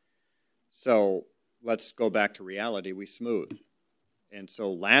down. So let's go back to reality. We smooth. And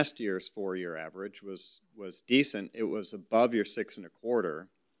so last year's 4-year average was decent. It was above your 6.25,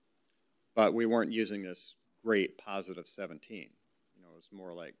 but we weren't using this great positive 17. It was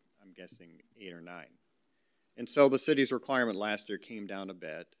more like, I'm guessing, 8 or 9. And so the city's requirement last year came down a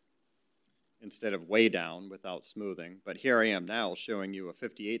bit instead of way down without smoothing. But here I am now showing you a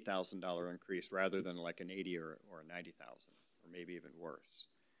 $58,000 increase rather than like an 80 or a 90,000, or maybe even worse.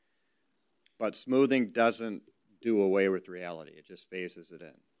 But smoothing doesn't do away with reality. It just phases it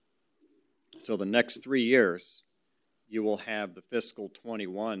in. So the next 3 years, you will have the fiscal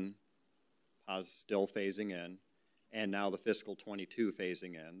 21 still phasing in, and now the fiscal 22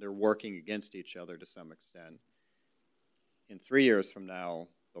 phasing in. They're working against each other to some extent. In 3 years from now,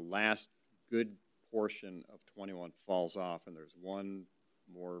 the last good portion of 21 falls off, and there's one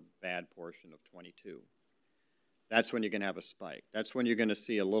more bad portion of 22. That's when you're going to have a spike. That's when you're going to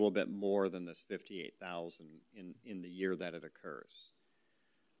see a little bit more than this 58,000 in the year that it occurs.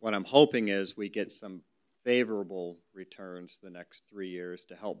 What I'm hoping is we get some favorable returns the next 3 years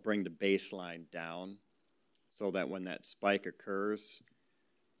to help bring the baseline down so that when that spike occurs,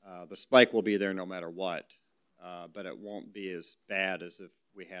 the spike will be there no matter what, but it won't be as bad as if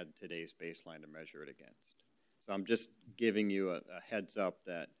we had today's baseline to measure it against. So I'm just giving you a heads up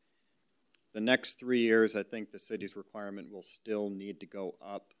that the next 3 years, I think the city's requirement will still need to go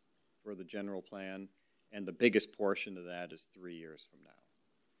up for the general plan, and the biggest portion of that is 3 years from now.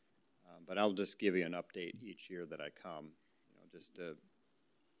 But I'll just give you an update each year that I come, just to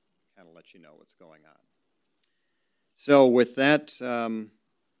kind of let you know what's going on. So with that,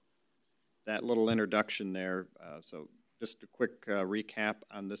 that little introduction there, so just a quick recap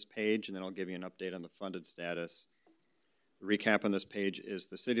on this page, and then I'll give you an update on the funded status. The recap on this page is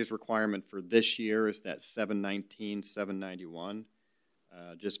the city's requirement for this year is that $719, $791.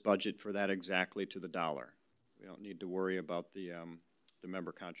 Just budget for that exactly to the dollar. We don't need to worry about the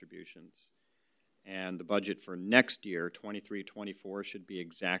member contributions. And the budget for next year, 23-24, should be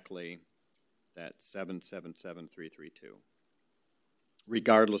exactly that 777,332,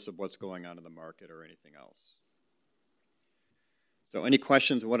 regardless of what's going on in the market or anything else. So any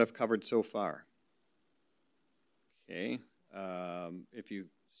questions on what I've covered so far? Okay. If you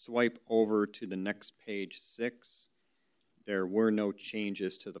swipe over to the next page 6, there were no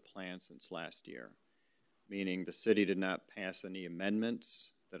changes to the plan since last year, meaning the city did not pass any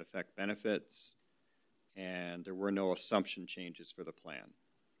amendments that affect benefits, and there were no assumption changes for the plan.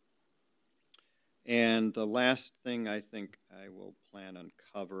 And the last thing I think I will plan on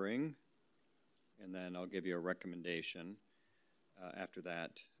covering, and then I'll give you a recommendation after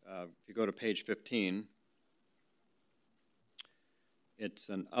that. If you go to page 15, it's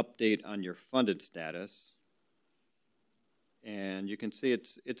an update on your funded status. And you can see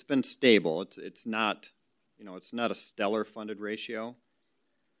it's been stable. It's not, it's not a stellar funded ratio,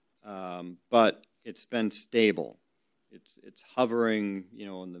 but it's been stable. It's hovering,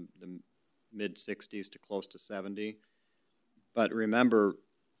 in the mid 60s to close to 70. But remember,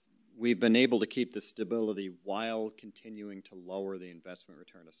 we've been able to keep the stability while continuing to lower the investment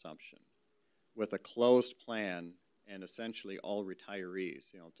return assumption. With a closed plan and essentially all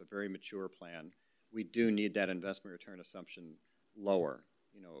retirees, it's a very mature plan, we do need that investment return assumption lower.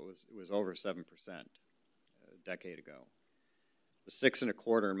 It was over 7% a decade ago. The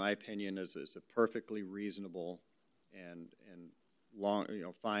 6.25, in my opinion, is a perfectly reasonable and long,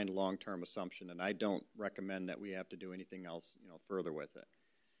 fine long-term assumption, and I don't recommend that we have to do anything else, further with it.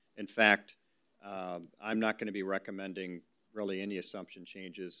 In fact, I'm not going to be recommending really any assumption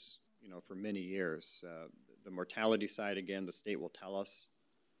changes, for many years. The mortality side, again, the state will tell us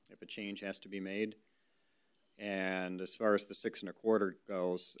if a change has to be made. And as far as the 6.25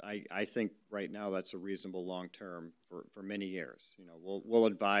 goes, I think right now that's a reasonable long term for many years. We'll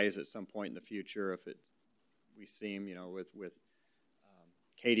advise at some point in the future if we seem, with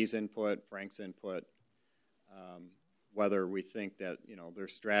Katie's input, Frank's input, whether we think that their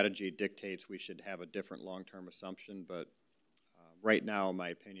strategy dictates we should have a different long term assumption. But right now, in my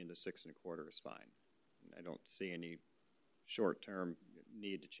opinion, the 6.25 is fine. I don't see any short term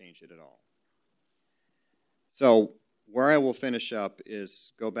need to change it at all. So where I will finish up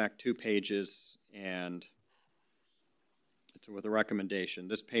is go back 2 pages and So with a recommendation,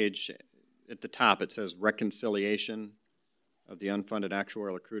 this page at the top, it says reconciliation of the unfunded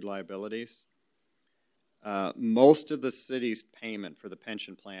actuarial accrued liabilities. Most of the city's payment for the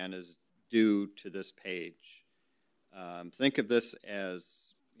pension plan is due to this page. Think of this as,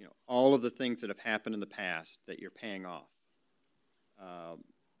 you know, all of the things that have happened in the past that you're paying off.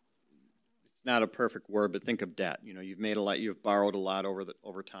 It's not a perfect word, but think of debt. You know, you've made a lot, you've borrowed a lot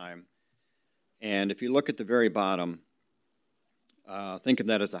over time. And if you look at the very bottom, think of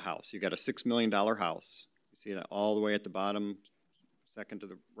that as a house. You've got a $6 million house. You see that all the way at the bottom, second to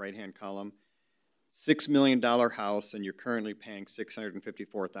the right-hand column. $6 million house, and you're currently paying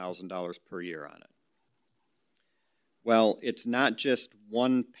 $654,000 per year on it. Well, it's not just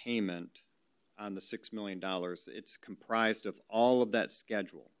one payment on the $6 million. It's comprised of all of that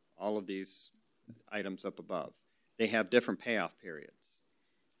schedule, all of these items up above. They have different payoff periods.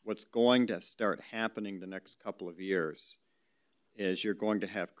 What's going to start happening the next couple of years is you're going to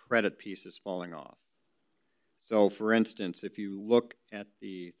have credit pieces falling off. So, for instance, if you look at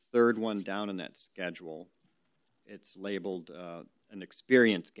the third one down in that schedule, it's labeled an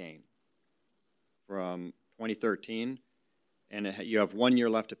experience gain from 2013, and you have 1 year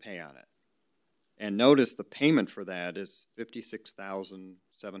left to pay on it. And notice the payment for that is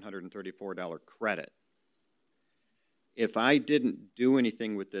 $56,734 credit. If I didn't do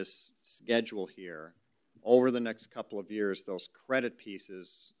anything with this schedule here, over the next couple of years, those credit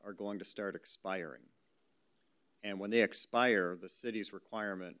pieces are going to start expiring. And when they expire, the city's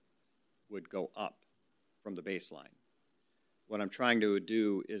requirement would go up from the baseline. What I'm trying to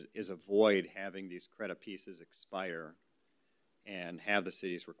do is avoid having these credit pieces expire and have the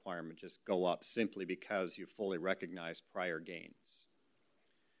city's requirement just go up simply because you fully recognize prior gains.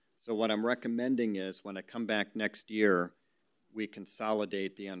 So what I'm recommending is when I come back next year, we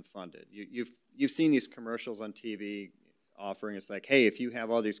consolidate the unfunded. You've seen these commercials on TV offering, it's like, hey, if you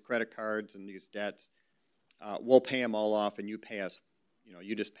have all these credit cards and these debts, we'll pay them all off and you pay us, you know,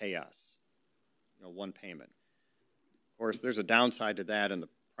 you just pay us, you know, one payment. Of course, there's a downside to that in the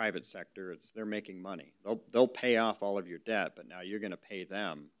private sector. They're making money. They'll pay off all of your debt, but now you're going to pay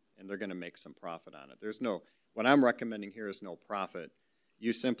them and they're going to make some profit on it. What I'm recommending here is no profit.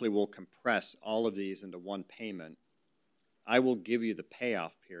 You simply will compress all of these into one payment. I will give you the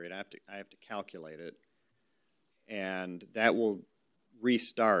payoff period. I have to calculate it, and that will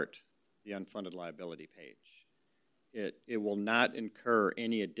restart the unfunded liability page. It will not incur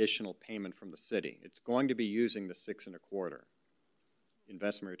any additional payment from the city. It's going to be using the 6.25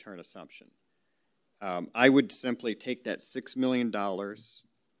 investment return assumption. I would simply take that $6 million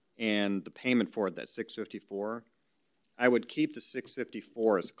and the payment for it, that $654. I would keep the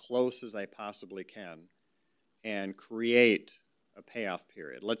 $654 as close as I possibly can and create a payoff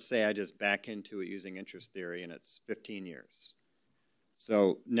period. Let's say I just back into it using interest theory and it's 15 years.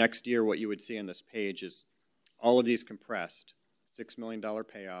 So next year what you would see on this page is all of these compressed, $6 million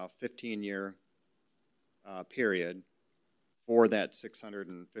payoff, 15-year period for that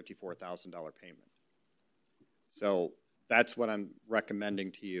 $654,000 payment. So that's what I'm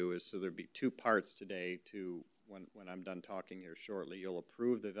recommending to you is so there'd be two parts today to when I'm done talking here shortly. You'll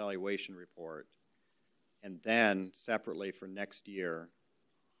approve the evaluation report, and then separately for next year,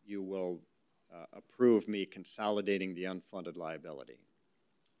 you will approve me consolidating the unfunded liability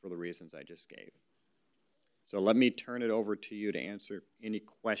for the reasons I just gave. So let me turn it over to you to answer any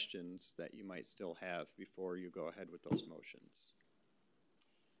questions that you might still have before you go ahead with those motions.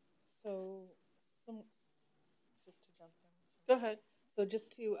 So, just to jump in. Go ahead. So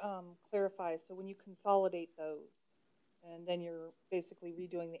just to clarify, so when you consolidate those, and then you're basically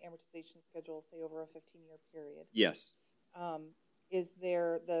redoing the amortization schedule, say over a 15-year period. Yes. Is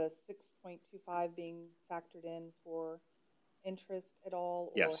there the 6.25 being factored in for interest at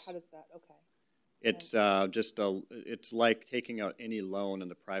all? Or yes. How does that? Okay. It's it's like taking out any loan in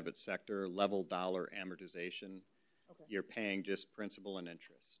the private sector, level dollar amortization. Okay. You're paying just principal and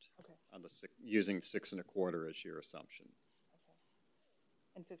interest. Okay. On the using 6.25 as your assumption. Okay.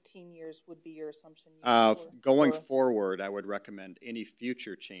 And 15 years would be your assumption. Going forward, I would recommend any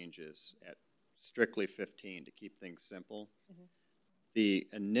future changes at strictly 15 to keep things simple. Mm-hmm. The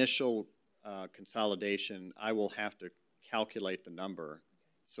initial consolidation, I will have to calculate the number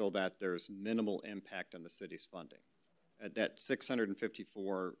so that there's minimal impact on the city's funding. That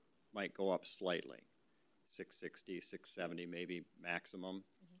 654 might go up slightly, 660, 670 maybe maximum,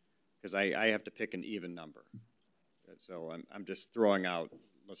 because I have to pick an even number. So I'm just throwing out,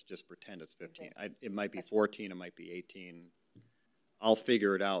 let's just pretend it's 15. It might be 14, it might be 18. I'll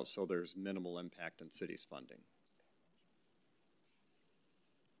figure it out so there's minimal impact on city's funding.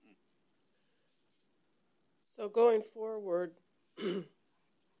 So going forward,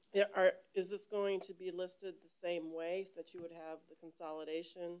 is this going to be listed the same way so that you would have the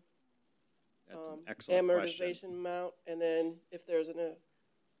consolidation, That's an excellent amortization question. amount, and then if there's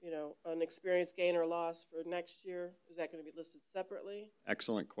an experience gain or loss for next year, is that going to be listed separately?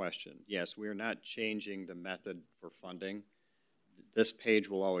 Excellent question. Yes, we are not changing the method for funding. This page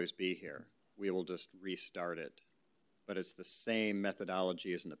will always be here. We will just restart it. But it's the same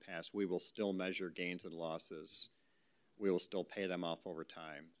methodology as in the past. We will still measure gains and losses. We will still pay them off over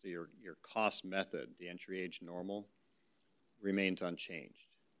time. So your cost method, the entry age normal, remains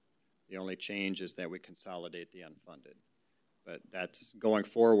unchanged. The only change is that we consolidate the unfunded. But that's going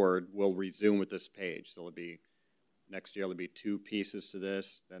forward, we'll resume with this page. So next year there'll be 2 pieces to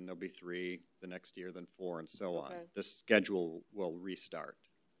this, then there'll be 3, the next year, then 4, and so on. This schedule will restart.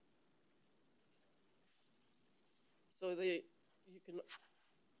 So you can,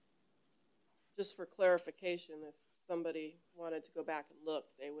 just for clarification, if somebody wanted to go back and look,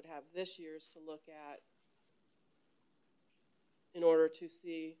 they would have this year's to look at in order to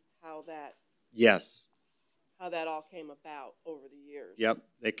see how that Yes. how that all came about over the years. Yep.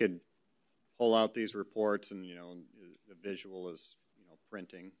 They could pull out these reports and, the visual is,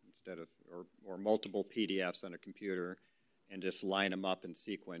 printing instead of, or multiple PDFs on a computer and just line them up in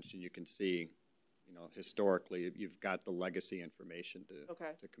sequence, and you can see, historically, you've got the legacy information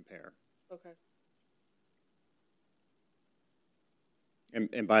to compare. Okay.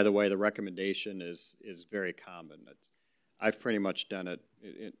 And by the way, the recommendation is very common. I've pretty much done it,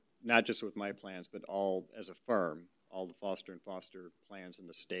 not just with my plans, but all as a firm, all the foster and foster plans in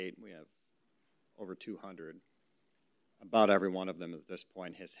the state. We have over 200. About every one of them at this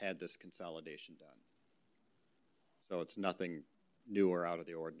point has had this consolidation done. So it's nothing new or out of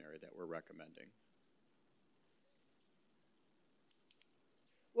the ordinary that we're recommending.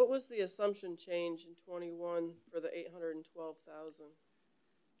 What was the assumption change in 21 for the 812,000?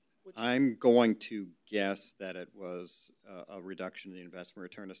 I'm going to guess that it was a reduction in the investment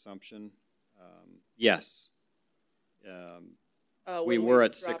return assumption. Yes. We were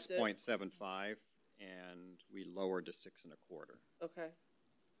at 6.75, and we lowered to 6.25. Okay.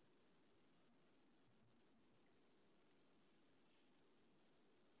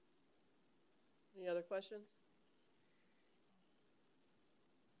 Any other questions?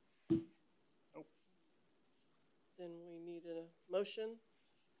 Nope. Then we need a motion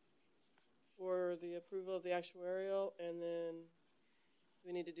for the approval of the actuarial, and then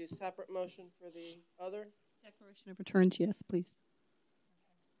we need to do separate motion for the other. Declaration of returns, yes, please.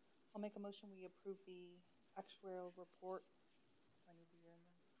 I'll make a motion we approve the actuarial report. I need the year in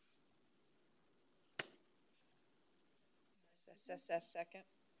there. Second.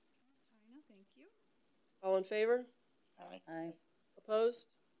 Thank you. All in favor? Aye. Opposed?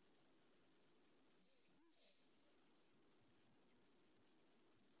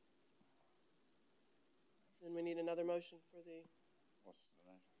 Then we need another motion for the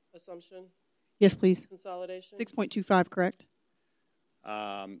assumption Yes, please. consolidation. 6.25, correct?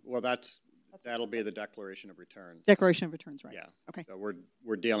 Well, that'll be the declaration of returns. Declaration of returns, right? Yeah. Okay. So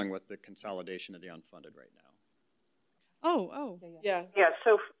we're dealing with the consolidation of the unfunded right now. Oh. Yeah. Yeah,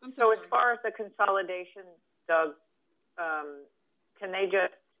 so I'm as sorry. far as the consolidation, Doug, can they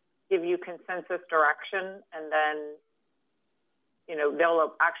just give you consensus direction and then,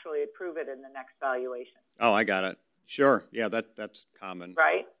 they'll actually approve it in the next valuation, Oh, I got it. Sure. Yeah, that's common.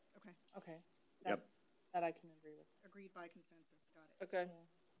 right? Okay. Yep. That I can agree with. Agreed by consensus. Got it. Okay.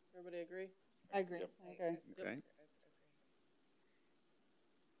 Yeah. Everybody agree? I agree. Yep. Okay. Okay.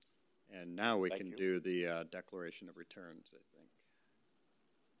 And now we Thank can you. do the declaration of returns, I think.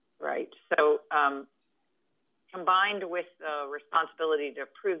 Right. So combined with the responsibility to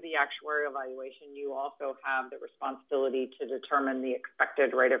approve the actuarial evaluation, you also have the responsibility to determine the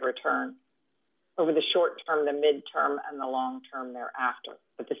expected rate of return over the short term, the midterm, and the long term thereafter.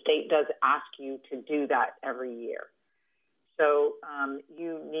 But the state does ask you to do that every year. So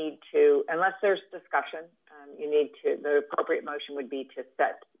you need to, unless there's discussion, the appropriate motion would be to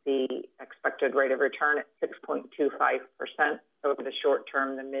set the expected rate of return at 6.25% over the short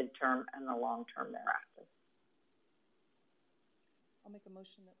term, the midterm, and the long term thereafter. I'll make a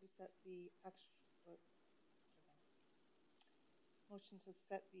motion that we set the motion to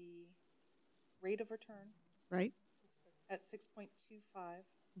set the rate of return Right? at 6.25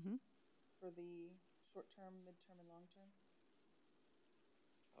 Mm-hmm. for the short term, midterm, and long term.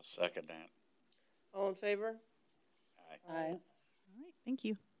 I'll second that. All in favor? Aye. All right. Thank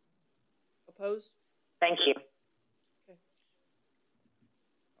you. Opposed? Thank you.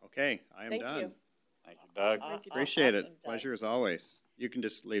 Okay, I am Thank done. you. Thank you, Doug. Thank you. Appreciate it. Pleasure as always. You can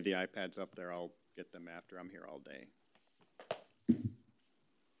just leave the iPads up there. I'll get get them after I'm here all day.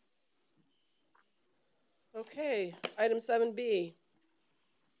 Okay, item 7B.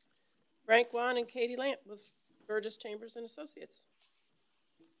 Frank Wan and Katie Lamp with Burgess Chambers and Associates.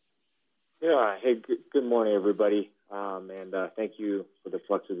 Yeah, hey, good morning, everybody. And thank you for the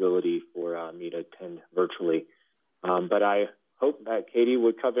flexibility for me to attend virtually. But I hope that Katie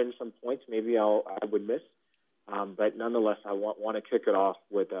would cover in some points maybe I would miss. But nonetheless, I want to kick it off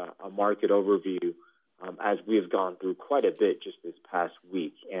with a market overview as we have gone through quite a bit just this past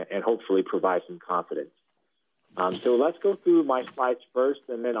week and hopefully provide some confidence. So let's go through my slides first,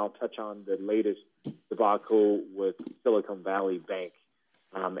 and then I'll touch on the latest debacle with Silicon Valley Bank.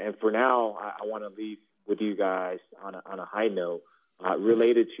 And for now, I want to leave with you guys on a high note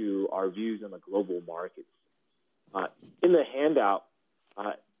related to our views on the global markets. In the handout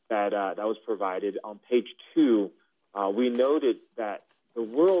that was provided on page 2, we noted that the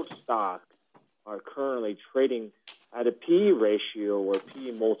world stocks are currently trading at a PE ratio or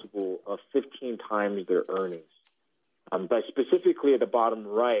PE multiple of 15 times their earnings. But specifically at the bottom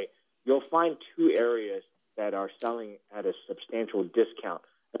right, you'll find 2 areas that are selling at a substantial discount.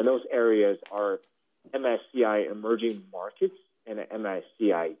 And those areas are MSCI Emerging Markets and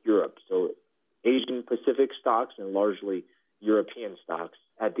MSCI Europe. So Asian Pacific stocks and largely European stocks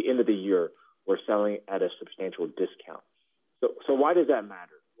at the end of the year were selling at a substantial discount. So why does that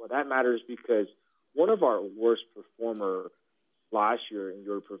matter? Well, that matters because one of our worst performers last year in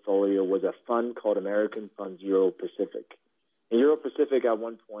your portfolio was a fund called American Funds Euro Pacific. And Euro Pacific at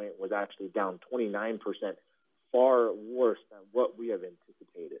one point was actually down 29%, far worse than what we have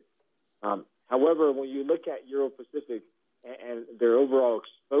anticipated. However, when you look at Euro Pacific and their overall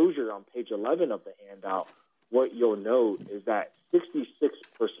exposure on page 11 of the handout, what you'll note is that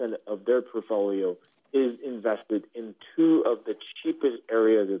 66% of their portfolio is invested in 2 of the cheapest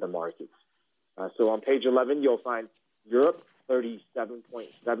areas of the markets. So on page 11, you'll find Europe,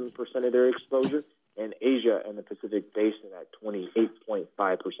 37.7% of their exposure, and Asia and the Pacific Basin at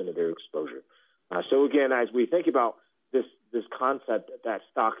 28.5% of their exposure. So again, as we think about this concept that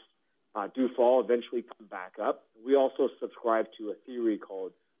stocks do fall, eventually come back up, we also subscribe to a theory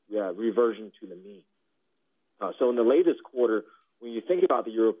called reversion to the mean. So in the latest quarter, when you think about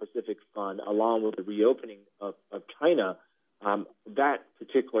the Euro-Pacific Fund, along with the reopening of China, that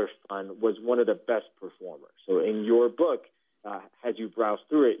particular fund was one of the best performers. So in your book, as you browse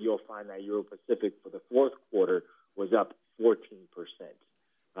through it, you'll find that Euro-Pacific for the 4th quarter was up 14%.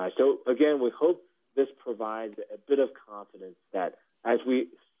 So again, we hope this provides a bit of confidence that as we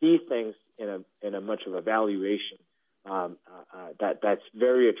see things in a much of a valuation that's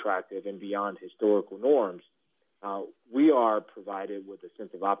very attractive and beyond historical norms, we are provided with a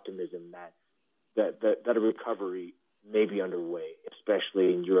sense of optimism that a recovery may be underway,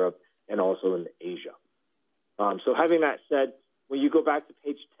 especially in Europe and also in Asia. So having that said, when you go back to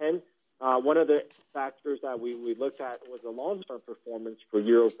page 10, one of the factors that we looked at was the long-term performance for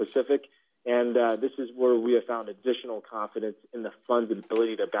Euro-Pacific, and this is where we have found additional confidence in the fund's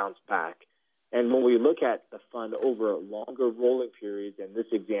ability to bounce back. And when we look at the fund over longer rolling periods, in this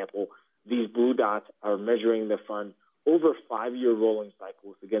example, these blue dots are measuring the fund over 5-year rolling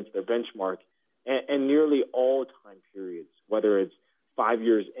cycles against their benchmark and nearly all time periods, whether it's 5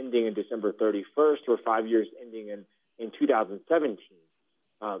 years ending in December 31st or 5 years ending in 2017.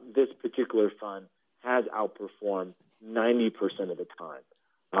 This particular fund has outperformed 90% of the time.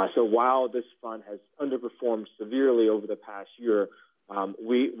 So while this fund has underperformed severely over the past year,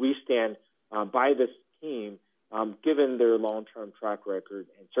 we stand by this team given their long-term track record,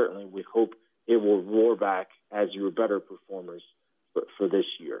 and certainly we hope it will roar back as your better performers for this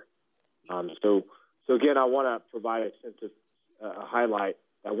year. So again, I want to provide a sense of a highlight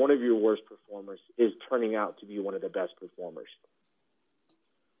that one of your worst performers is turning out to be one of the best performers.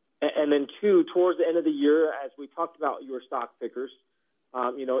 And then 2, towards the end of the year, as we talked about your stock pickers,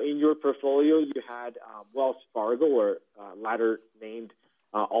 in your portfolio, you had Wells Fargo, or latter named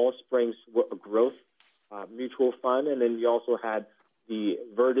Allsprings Growth Mutual Fund, and then you also had the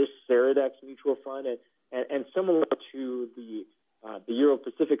Virtus Ceradex Mutual Fund, and similar to the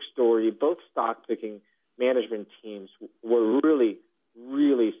Euro-Pacific story, both stock picking management teams were really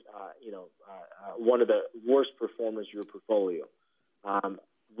one of the worst performers in your portfolio.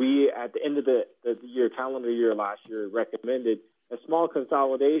 We, at the end of the year, calendar year last year, recommended a small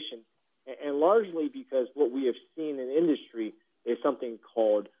consolidation, and largely because what we have seen in industry is something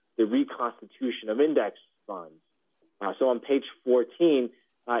called the reconstitution of index funds. So on page 14,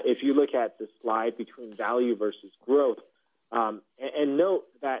 if you look at the slide between value versus growth, and note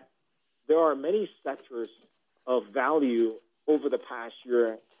that there are many sectors of value over the past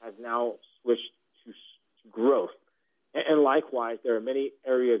year has now switched to growth. And likewise, there are many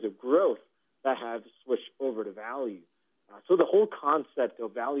areas of growth that have switched over to value. So the whole concept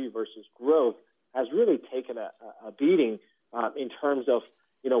of value versus growth has really taken a beating in terms of,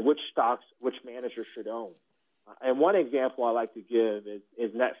 which stocks, which managers should own. And one example I like to give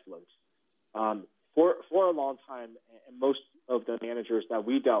is Netflix. For a long time, and most of the managers that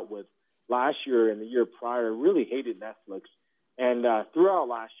we dealt with last year and the year prior really hated Netflix. And throughout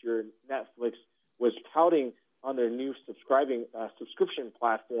last year, Netflix was touting on their new subscription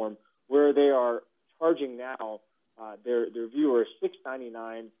platform where they are charging now their viewers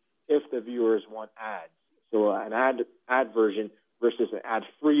 $6.99 if the viewers want ads. So an ad version versus an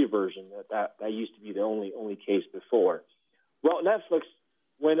ad-free version. That used to be the only case before. Well, Netflix,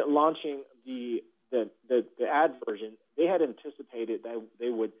 when launching the ad version, they had anticipated that they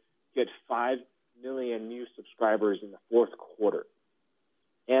would get 5 million new subscribers in the fourth quarter.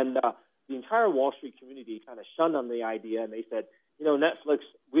 And the entire Wall Street community kind of shunned on the idea, and they said, Netflix,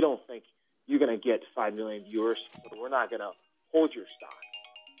 we don't think you're going to get 5 million viewers, so we're not going to hold your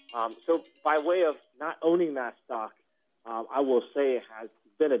stock. So by way of not owning that stock, I will say it has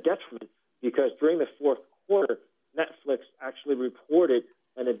been a detriment because during the fourth quarter, Netflix actually reported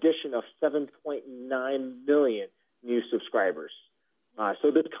an addition of 7.9 million new subscribers.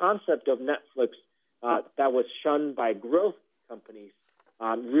 So the concept of Netflix that was shunned by growth companies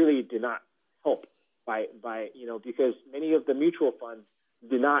really did not help because many of the mutual funds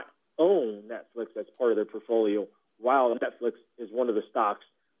did not own Netflix as part of their portfolio, while Netflix is one of the stocks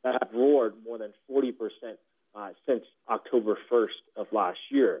that have roared more than 40% since October 1st of last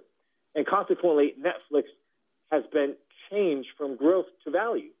year. And consequently, Netflix has been changed from growth to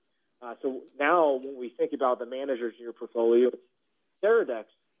value. So now when we think about the managers in your portfolio, Ceradex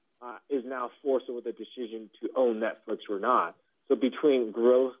is now forced with a decision to own Netflix or not. So between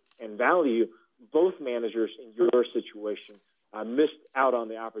growth and value, both managers in your situation missed out on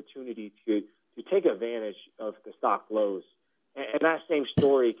the opportunity to take advantage of the stock lows. And that same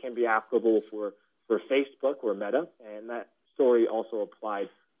story can be applicable for Facebook or Meta, and that story also applied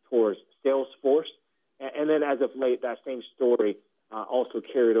towards Salesforce. And then as of late, that same story also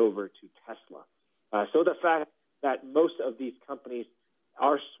carried over to Tesla. So the fact that most of these companies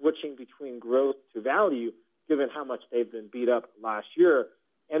are switching between growth to value, given how much they've been beat up last year,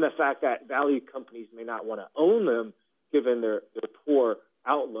 and the fact that value companies may not want to own them, given their poor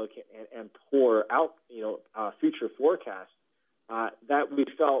outlook and poor future forecasts, that we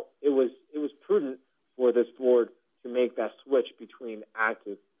felt it was prudent for this board to make that switch between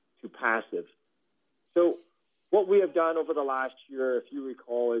active to passive. So what we have done over the last year, if you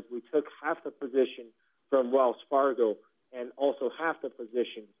recall, is we took half the position from Wells Fargo and also half the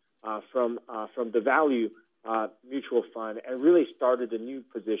position from the value mutual fund, and really started a new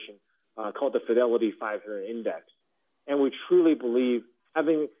position called the Fidelity 500 Index. And we truly believe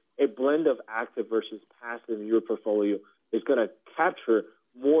having a blend of active versus passive in your portfolio is going to capture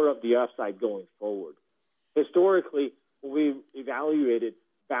more of the upside going forward. Historically, when we evaluated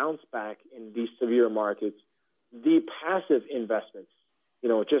bounce back in these severe markets, the passive investments,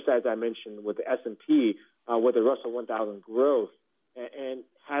 just as I mentioned with the S&P, with the Russell 1000 growth, and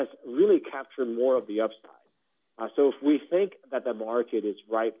has really captured more of the upside. So if we think that the market is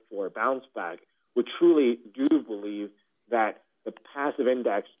ripe for a bounce back, we truly do believe that the passive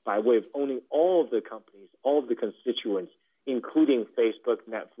index, by way of owning all of the companies, all of the constituents, including Facebook,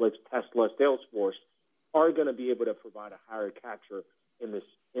 Netflix, Tesla, Salesforce, are going to be able to provide a higher capture in this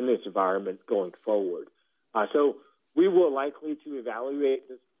environment going forward. So we will likely to evaluate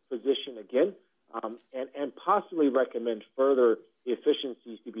this position again and possibly recommend further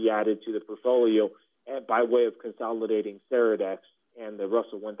efficiencies to be added to the portfolio by way of consolidating Ceradex and the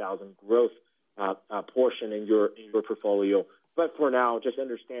Russell 1000 growth portion in your portfolio. But for now, just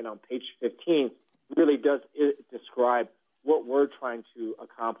understand on page 15 really does describe what we're trying to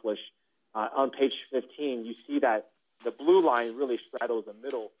accomplish. On page 15, you see that the blue line really straddles the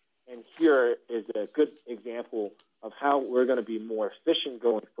middle, and here is a good example of how we're going to be more efficient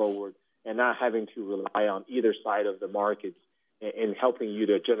going forward and not having to rely on either side of the markets in helping you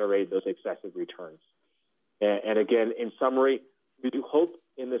to generate those excessive returns. And again, in summary, we do hope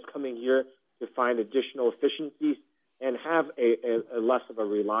in this coming year to find additional efficiencies and have a less of a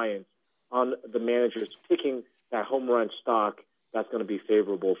reliance on the managers picking that home run stock that's going to be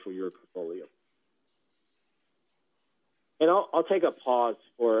favorable for your portfolio. And I'll take a pause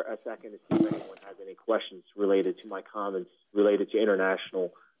for a second to see if anyone has any questions related to my comments related to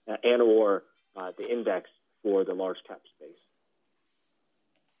international and or the index for the large cap space.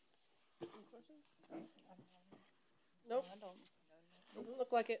 Nope. Doesn't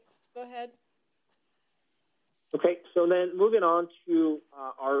look like it. Go ahead. Okay, so then moving on to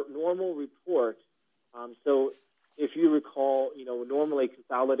our normal report. So if you recall, we normally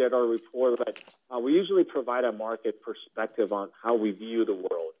consolidate our report, but we usually provide a market perspective on how we view the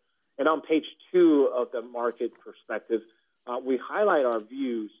world. And on page 2 of the market perspective, we highlight our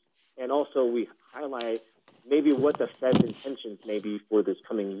views, and also we highlight maybe what the Fed's intentions may be for this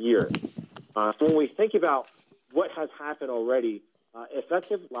coming year. So when we think about what has happened already,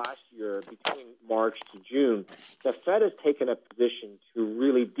 effective last year, between March to June, the Fed has taken a position to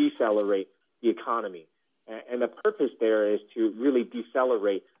really decelerate the economy. And the purpose there is to really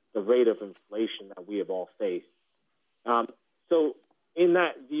decelerate the rate of inflation that we have all faced. So in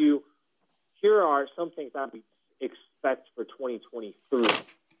that view, here are some things that we expect for 2023.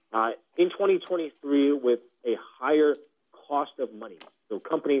 In 2023, with a higher cost of money, so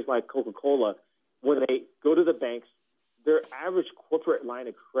companies like Coca-Cola, when they go to the banks, their average corporate line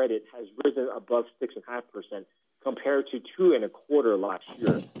of credit has risen above 6.5% compared to 2.25% last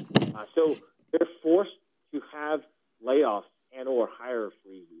year. So they're forced to have layoffs and or hire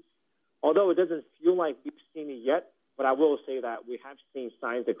freezes. Although it doesn't feel like we've seen it yet, but I will say that we have seen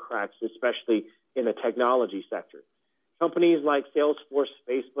signs of cracks, especially in the technology sector. Companies like Salesforce,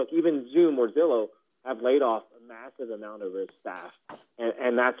 Facebook, even Zoom or Zillow have laid off a massive amount of their staff,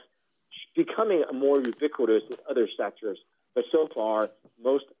 and that's becoming more ubiquitous in other sectors. But so far,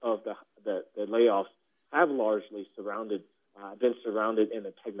 most of the layoffs have largely been surrounded in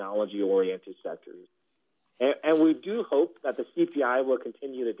the technology-oriented sectors. And we do hope that the CPI will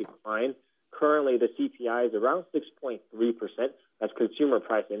continue to decline. Currently, the CPI is around 6.3%. That's Consumer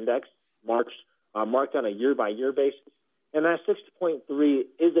Price Index, marked on a year-by-year basis. And that 6.3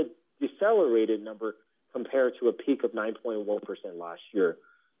 is a decelerated number compared to a peak of 9.1% last year.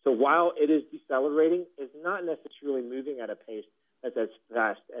 So while it is decelerating, it's not necessarily moving at a pace that's as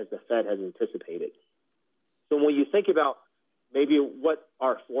fast as the Fed has anticipated. So when you think about maybe what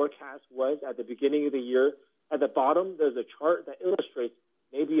our forecast was at the beginning of the year, at the bottom, there's a chart that illustrates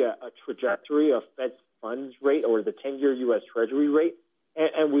maybe a trajectory of Fed funds rate or the 10-year U.S. Treasury rate.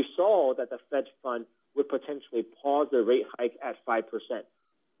 And we saw that the Fed fund would potentially pause the rate hike at 5%.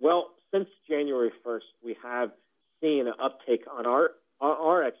 Well, since January 1st, we have seen an uptake on our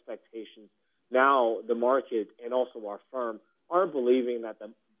expectations. Now the market and also our firm are believing that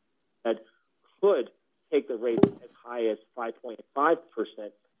the Fed could take the rate as high as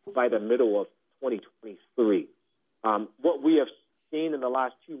 5.5% by the middle of 2023. What we have seen in the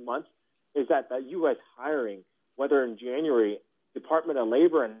last 2 months is that the U.S. hiring, whether in January, Department of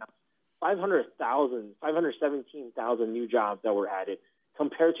Labor announced 517,000 new jobs that were added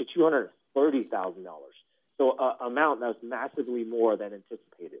compared to $230,000. So an amount that was massively more than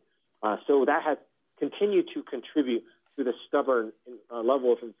anticipated. So that has continued to contribute to the stubborn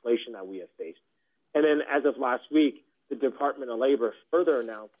level of inflation that we have faced. And then as of last week, the Department of Labor further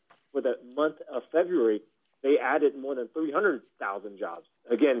announced for the month of February, they added more than 300,000 jobs.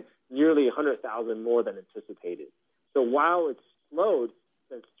 Again, nearly 100,000 more than anticipated. So while it's slowed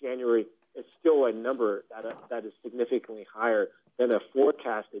since January, it's still a number that is significantly higher than the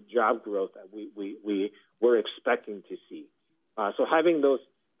forecasted job growth that we were expecting to see. So having those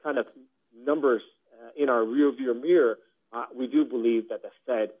kind of numbers in our rearview mirror, we do believe that the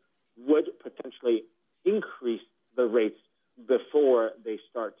Fed would potentially increase the rates before they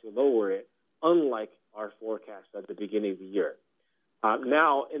start to lower it, unlike our forecast at the beginning of the year.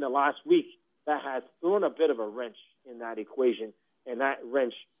 Now, in the last week, that has thrown a bit of a wrench in that equation, and that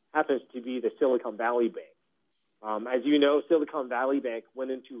wrench happens to be the Silicon Valley Bank. As you know, Silicon Valley Bank went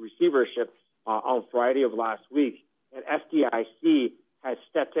into receivership on Friday of last week, and FDIC has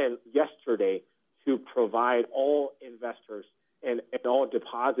stepped in yesterday to provide all investors and all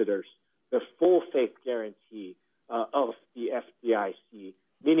depositors the full faith guarantee of the FDIC,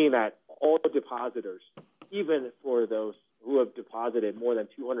 meaning that all depositors, even for those who have deposited more than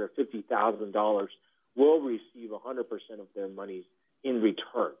 $250,000, will receive 100% of their monies in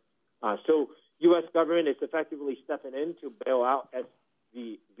return. So U.S. government is effectively stepping in to bail out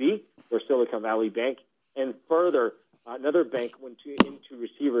SVB, or Silicon Valley Bank, and further, another bank went into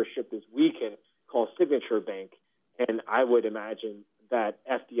receivership this weekend called Signature Bank, and I would imagine that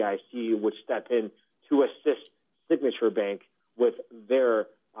FDIC would step in to assist Signature Bank with their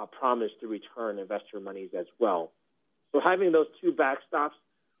promise to return investor monies as well. So having those two backstops,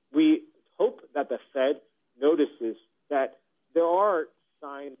 we hope that the Fed notices that there are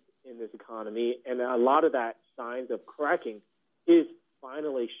signs in this economy, and a lot of that signs of cracking is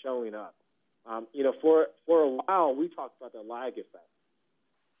finally showing up. For a while, we talked about the lag effect.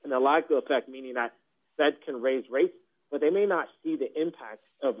 And the lag effect meaning that Fed can raise rates, but they may not see the impact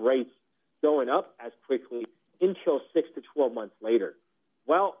of rates going up as quickly until 6 to 12 months later.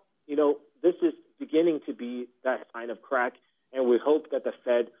 Well, this is beginning to be that sign of crack, and we hope that the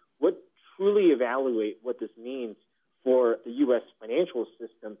Fed would truly evaluate what this means for the U.S. financial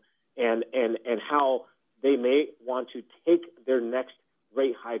system and how they may want to take their next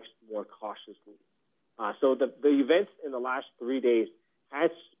rate hikes more cautiously. So the events in the last 3 days has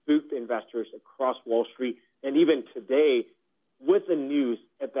spooked investors across Wall Street, and even today, with the news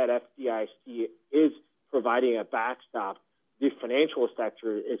that FDIC is providing a backstop, the financial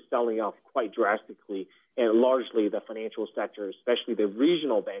sector is selling off quite drastically, and largely the financial sector, especially the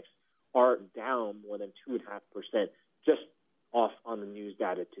regional banks, are down more than 2.5% just off on the news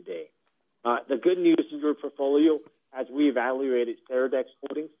data today. The good news in your portfolio, as we evaluated Ceradex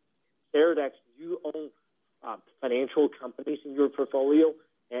Holdings, Ceradex, you own financial companies in your portfolio,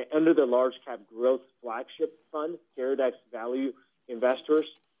 and under the large cap growth flagship fund, Ceradex Value Investors,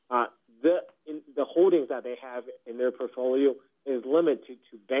 the holdings that they have in their portfolio is limited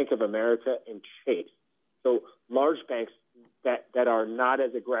to Bank of America and Chase. So large banks that are not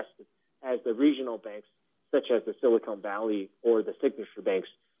as aggressive as the regional banks, such as the Silicon Valley or the Signature banks.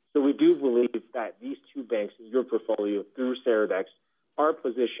 So we do believe that these two banks in your portfolio through Ceradex are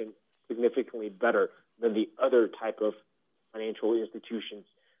positioned significantly better than the other type of financial institutions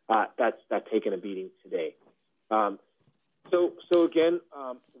that's taken a beating today. So again,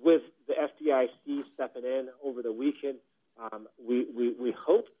 with the FDIC stepping in over the weekend, we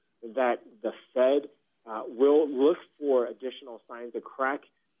hope that the Fed will look for additional signs of crack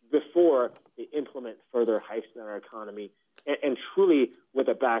before they implement further hikes in our economy, and truly with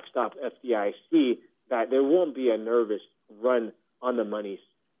a backstop FDIC, that there won't be a nervous run on the monies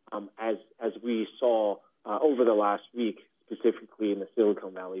as we saw over the last week, specifically in the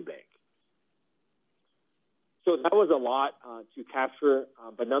Silicon Valley Bank. So that was a lot to capture,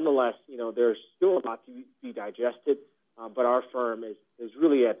 but nonetheless, there's still a lot to be digested. But our firm is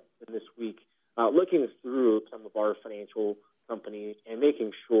really in this week looking through some of our financial companies and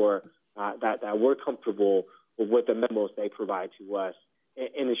making sure that we're comfortable with the memos they provide to us,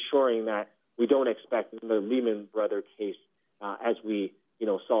 and ensuring that we don't expect the Lehman Brothers case as we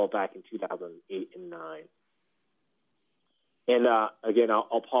saw back in 2008 and 9. And again,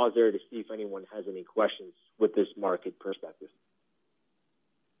 I'll pause there to see if anyone has any questions with this market perspective.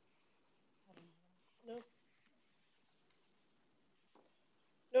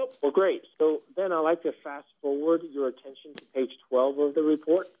 Nope. Well, great. So then I'd like to fast forward your attention to page 12 of the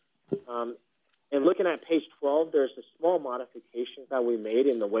report. And looking at page 12, there's a small modification that we made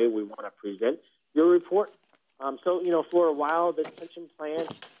in the way we want to present your report. So, for a while, the pension plan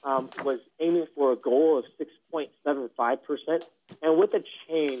was aiming for a goal of 6.75%. And with a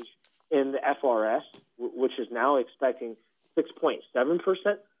change in the FRS, which is now expecting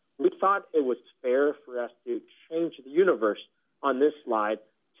 6.7%, we thought it was fair for us to change the universe on this slide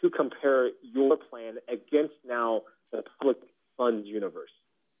to compare your plan against now the public funds universe.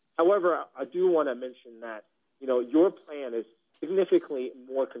 However, I do want to mention that, your plan is significantly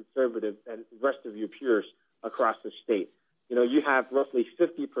more conservative than the rest of your peers across the state. You have roughly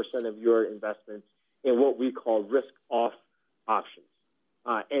 50% of your investments in what we call risk-off options.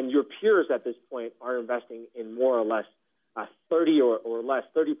 And your peers at this point are investing in more or less 30% or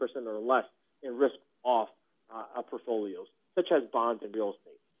less in risk-off portfolios, such as bonds and real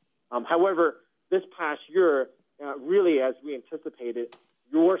estate. However, this past year, really, as we anticipated,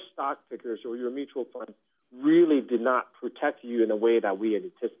 your stock pickers or your mutual funds really did not protect you in the way that we had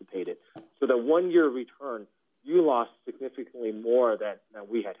anticipated. So the one-year return, you lost significantly more than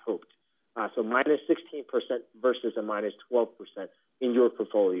we had hoped. So minus 16% versus a minus 12% in your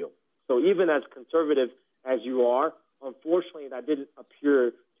portfolio. So even as conservative as you are, unfortunately, that didn't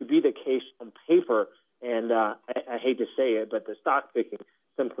appear to be the case on paper. And I hate to say it, but the stock picking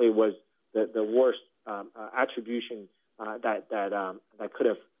simply was the worst attribution that could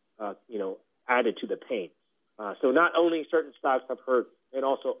have added to the pain. So not only certain stocks have hurt, and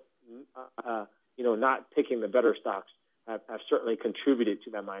also not picking the better stocks have certainly contributed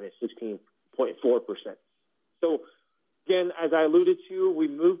to that minus 16.4%. So again, as I alluded to, we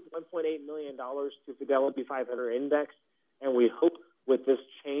moved $1.8 million to Fidelity 500 Index, and we hope with this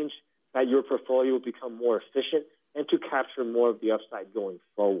change that your portfolio will become more efficient and to capture more of the upside going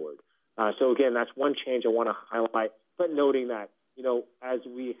forward. So again, that's one change I want to highlight, but noting that, as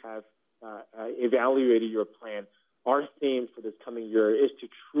we have evaluated your plan, our theme for this coming year is to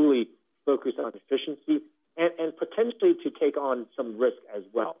truly focus on efficiency and potentially to take on some risk as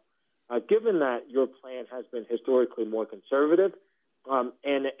well. Given that your plan has been historically more conservative,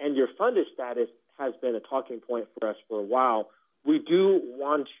 and your funded status has been a talking point for us for a while, we do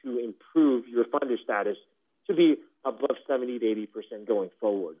want to improve your funded status to be above 70 to 80% going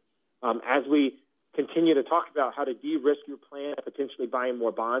forward. As we continue to talk about how to de-risk your plan, potentially buying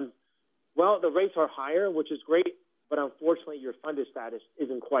more bonds, well, the rates are higher, which is great, but unfortunately your funded status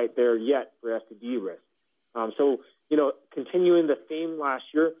isn't quite there yet for us to de-risk. So, continuing the theme last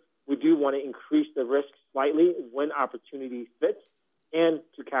year, we do want to increase the risk slightly when opportunity fits and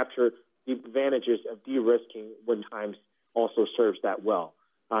to capture the advantages of de-risking when times also serves that well.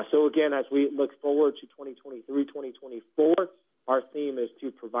 So again, as we look forward to 2023, 2024, our theme is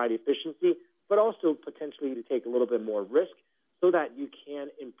to provide efficiency, but also potentially to take a little bit more risk so that you can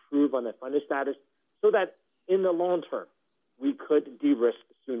improve on the funded status so that in the long term, we could de-risk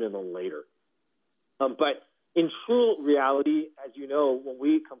sooner than later. But in true reality, as you know, when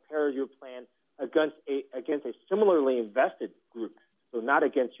we compare your plan against a similarly invested group, so not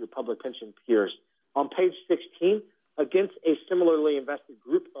against your public pension peers, on page 16, against a similarly invested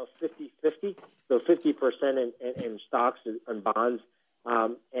group of 50-50, so 50% in stocks and bonds.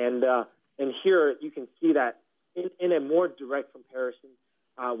 And here you can see that in a more direct comparison,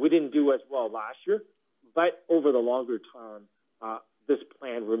 we didn't do as well last year, but over the longer term, this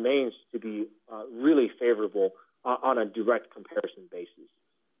plan remains to be really favorable on a direct comparison basis.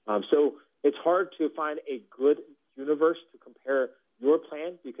 So it's hard to find a good universe to compare your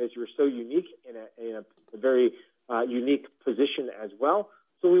plan because you're so unique in a very unique position as well.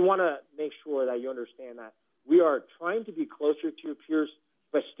 So we want to make sure that you understand that we are trying to be closer to your peers,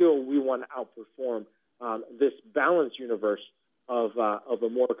 but still we want to outperform this balanced universe of a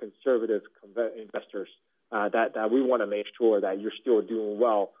more conservative investors that we want to make sure that you're still doing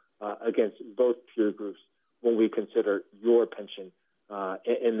well against both peer groups when we consider your pension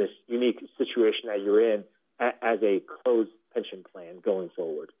in this unique situation that you're in as a closed pension plan going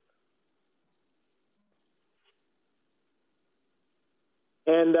forward.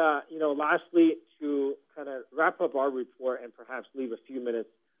 And, lastly, to kind of wrap up our report and perhaps leave a few minutes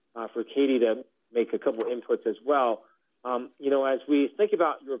for Katie to make a couple inputs as well, as we think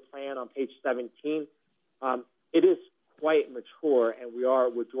about your plan on page 17, it is quite mature, and we are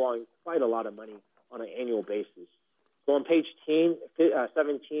withdrawing quite a lot of money on an annual basis. So on page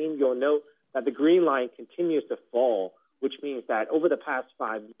 17, you'll note that the green line continues to fall, which means that over the past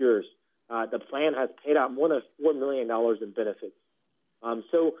 5 years, the plan has paid out more than $4 million in benefits.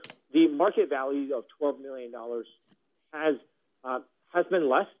 So the market value of $12 million has been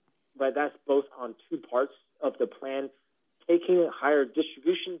less, but that's both on two parts of the plan, taking higher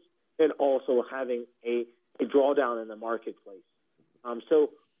distributions and also having a drawdown in the marketplace.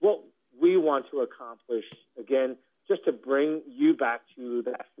 So what we want to accomplish, again, just to bring you back to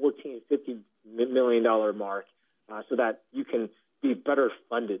that $14, $15 million mark so that you can be better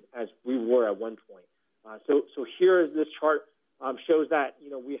funded as we were at one point. So here this chart shows that,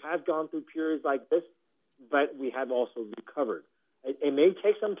 we have gone through periods like this, but we have also recovered. It may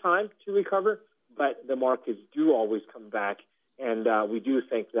take some time to recover, but the markets do always come back. And we do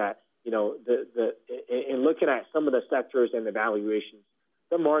think that, in looking at some of the sectors and the valuations,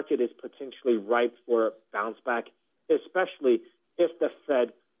 the market is potentially ripe for a bounce back, especially if the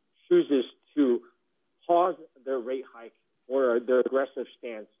Fed chooses to pause their rate hike or their aggressive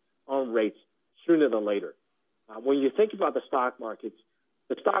stance on rates sooner than later. When you think about the stock market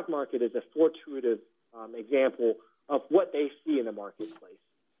is a fortuitous example of what they see in the marketplace.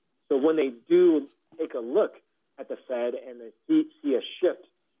 So when they do take a look at the Fed and they see a shift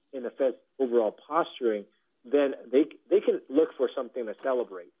in the Fed's overall posturing, then they can look for something to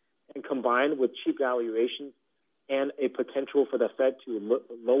celebrate. And combined with cheap valuations and a potential for the Fed to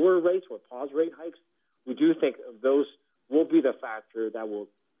lower rates or pause rate hikes, we do think those will be the factor that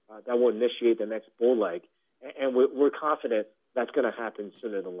will initiate the next bull leg. And we're confident that's going to happen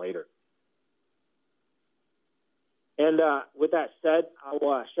sooner than later. And with that said,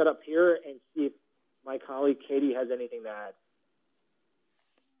 I'll shut up here and see if my colleague Katie has anything to add.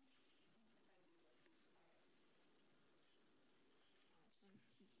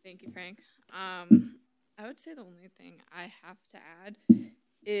 Thank you, Frank. I would say the only thing I have to add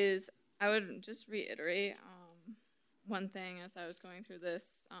is I would just reiterate one thing as I was going through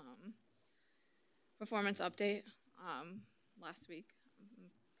this performance update last week in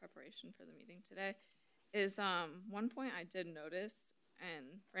preparation for the meeting today is one point I did notice, and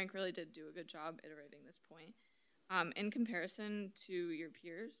Frank really did do a good job iterating this point. In comparison to your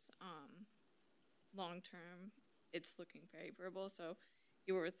peers, long term, it's looking favorable. So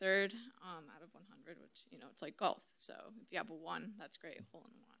you were third out of 100, which, it's like golf. So if you have a 1, that's great, hole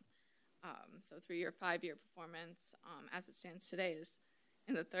in one. So 3-year, 5-year performance, as it stands today, is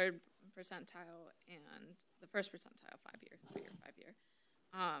in the 3rd percentile and the 1st percentile, 5-year, 3-year, 5-year.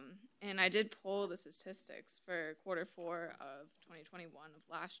 And I did pull the statistics for quarter 4 of 2021 of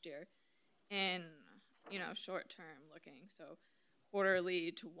last year in, short term looking. So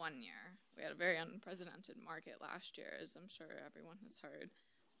quarterly to 1 year. We had a very unprecedented market last year, as I'm sure everyone has heard.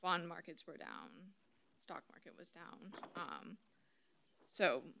 Bond markets were down. Stock market was down.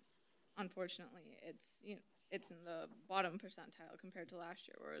 So unfortunately, it's in the bottom percentile compared to last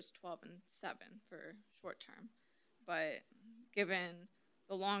year, where it was 12 and 7 for short term. But given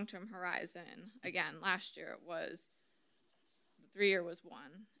the long-term horizon, again, last year it was, the 3-year was 1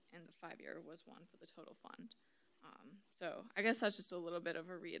 and the 5-year was 1 for the total fund. So I guess that's just a little bit of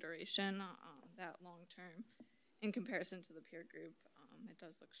a reiteration that long-term, in comparison to the peer group, it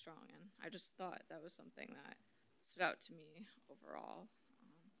does look strong. And I just thought that was something that stood out to me overall.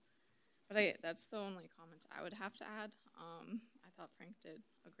 But that's the only comments I would have to add. I thought Frank did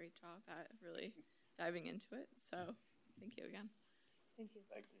a great job at really diving into it. So thank you again. Thank you.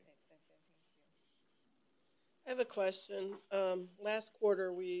 Thank you. I have a question. Last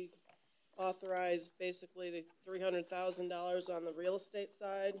quarter, we authorized basically the $300,000 on the real estate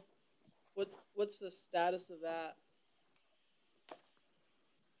side. What's the status of that?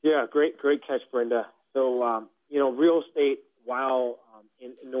 Yeah, great catch, Brenda. So, real estate, while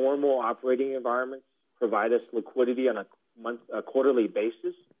in normal operating environments, provide us liquidity on a quarterly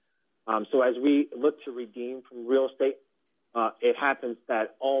basis. So as we look to redeem from real estate, it happens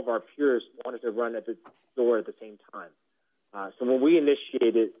that all of our peers wanted to run at the door at the same time. So when we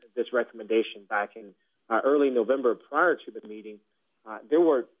initiated this recommendation back in early November prior to the meeting, there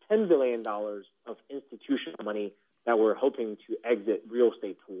were $10 billion of institutional money that were hoping to exit real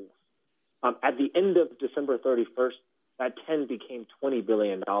estate pools. At the end of December 31st, that 10 became $20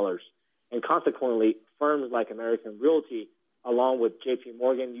 billion. And consequently, firms like American Realty, along with JP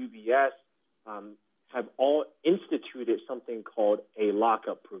Morgan, UBS, have all instituted something called a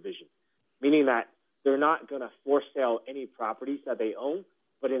lockup provision, meaning that they're not going to force sell any properties that they own,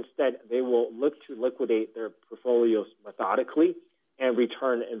 but instead they will look to liquidate their portfolios methodically and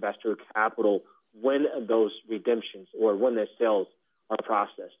return investor capital when those redemptions or when the sales are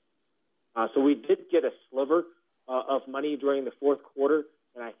processed. So we did get a sliver of money during the fourth quarter,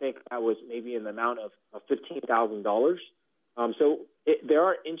 and I think that was maybe in the amount of $15,000. So they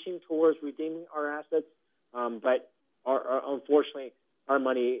are inching towards redeeming our assets, but unfortunately, our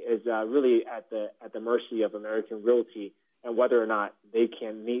money is really at the mercy of American Realty and whether or not they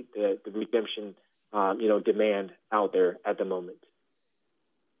can meet the redemption, demand out there at the moment.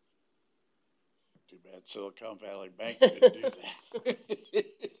 Too bad Silicon Valley Bank couldn't do that.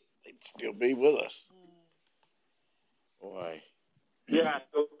 They'd still be with us. Boy. Yeah,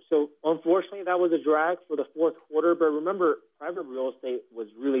 so unfortunately that was a drag for the fourth quarter, but remember, private real estate was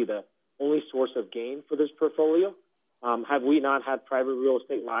really the only source of gain for this portfolio. Had we not had private real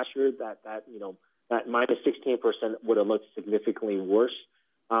estate last year, that minus 16% would have looked significantly worse.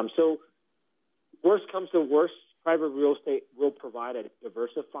 So worst comes to worst, private real estate will provide a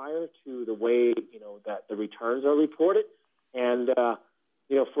diversifier to the way, that the returns are reported. And,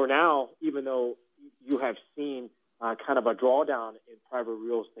 for now, even though you have seen kind of a drawdown in private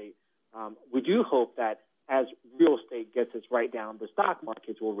real estate, we do hope that as real estate gets its right down, the stock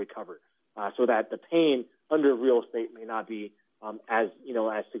markets will recover, so that the pain under real estate may not be as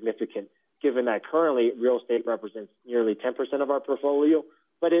significant, given that currently real estate represents nearly 10% of our portfolio.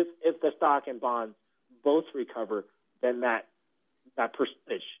 But if the stock and bonds both recover, then that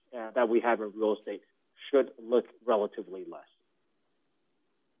percentage that we have in real estate should look relatively less.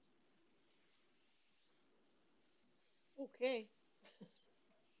 Okay.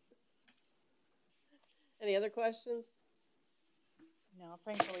 Any other questions? No,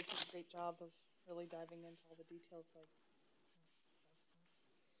 Frank really did a great job of really diving into all the details.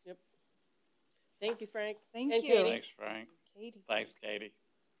 Yep. Thank you, Frank. Thank and you. Katie. Thanks, Frank. Katie. Thanks, Katie.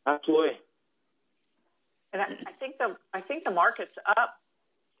 Absolutely. And I think the market's up.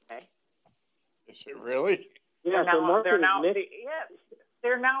 Okay. Is it really? Yeah, they're now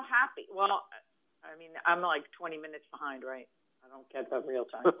happy. Well, I mean, I'm like 20 minutes behind, right? I don't get that real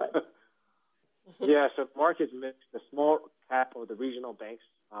time. But. Yeah, so market's mixed. The small cap or the regional banks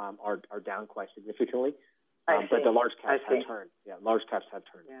are down quite significantly, but the large caps have turned. Yeah, large caps have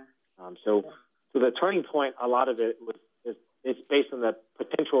turned. Yeah. So the turning point, a lot of it is based on the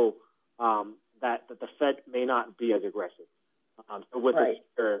potential that the Fed may not be as aggressive. So with this,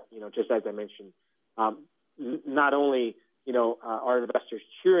 just as I mentioned, not only are investors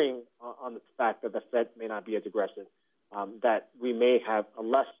cheering on the fact that the Fed may not be as aggressive, that we may have a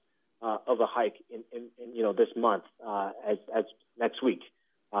less of a hike in this month as next week.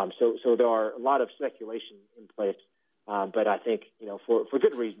 So there are a lot of speculation in place, but I think for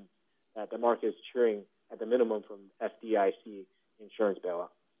good reason that the market is cheering at the minimum from FDIC insurance bailout.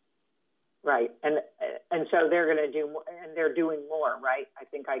 Right, and so they're going to do, and they're doing more, right? I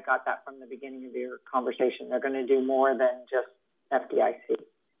think I got that from the beginning of your conversation. They're going to do more than just FDIC.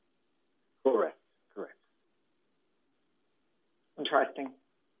 Correct. Interesting.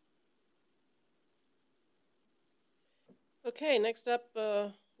 Okay, next up,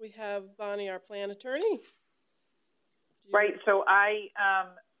 we have Bonnie, our plan attorney. Right, so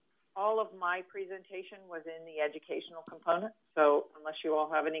all of my presentation was in the educational component, so unless you all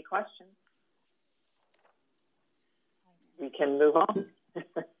have any questions, we can move on.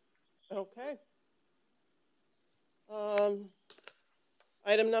 Okay.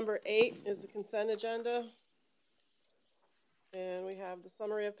 Item number 8 is the consent agenda. And we have the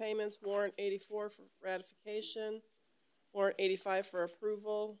summary of payments, warrant 84 for ratification, warrant 85 for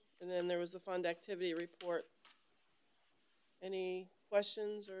approval, and then there was the fund activity report. Any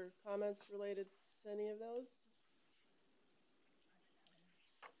questions or comments related to any of those?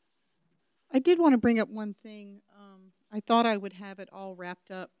 I did want to bring up one thing. I thought I would have it all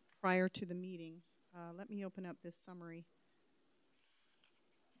wrapped up prior to the meeting. Let me open up this summary.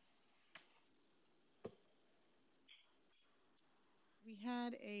 We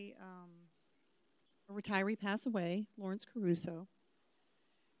had a retiree pass away, Lawrence Caruso,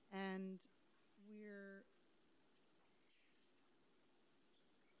 and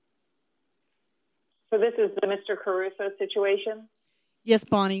So this is the Mr. Caruso situation? Yes,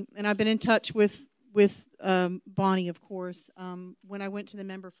 Bonnie, and I've been in touch with Bonnie, of course. When I went to the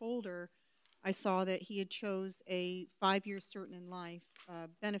member folder, I saw that he had chose a 5-year certain in life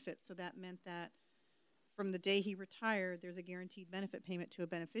benefit, so that meant that from the day he retired, there's a guaranteed benefit payment to a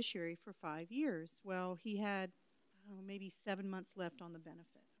beneficiary for 5 years. Well, he had maybe 7 months left on the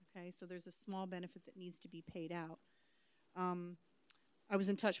benefit. Okay, so there's a small benefit that needs to be paid out. I was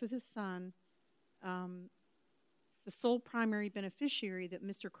in touch with his son. The sole primary beneficiary that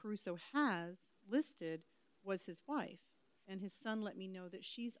Mr. Caruso has listed was his wife, and his son let me know that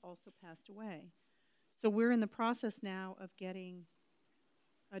she's also passed away. So we're in the process now of getting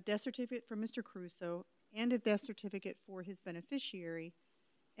a death certificate for Mr. Caruso and a death certificate for his beneficiary.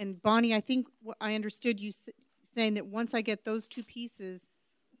 And Bonnie, I think I understood you saying that once I get those two pieces,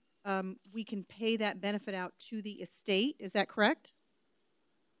 we can pay that benefit out to the estate. Is that correct?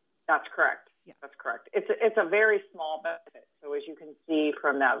 That's correct. Yeah. That's correct. It's a very small benefit. So as you can see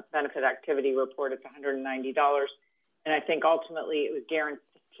from that benefit activity report, it's $190. And I think ultimately it was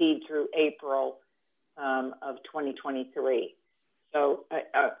guaranteed through April of 2023. So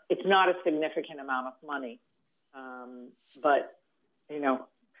it's not a significant amount of money. But, you know,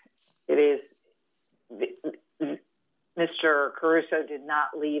 it is. Mr. Caruso did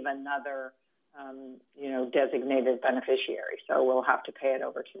not leave another, designated beneficiary. So we'll have to pay it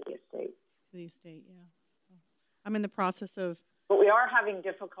over to the estate. The estate, yeah. So I'm in the process of. But we are having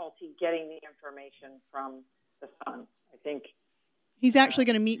difficulty getting the information from the son. I think he's actually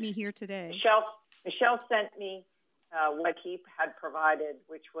going to meet me here today. Michelle sent me what he had provided,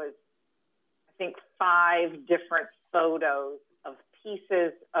 which was, I think, 5 different photos of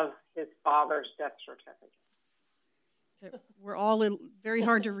pieces of his father's death certificate. We're all very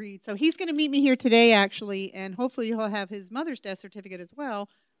hard to read. So he's going to meet me here today, actually, and hopefully he'll have his mother's death certificate as well.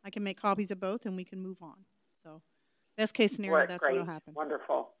 I can make copies of both, and we can move on. So, best case scenario, that's what will happen.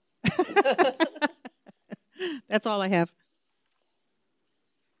 Wonderful. That's all I have.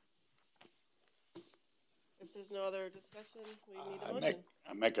 If there's no other discussion, we need a motion.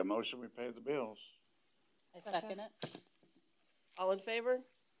 I make a motion, we pay the bills. I second it. All in favor?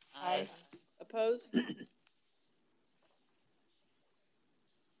 Aye. Opposed?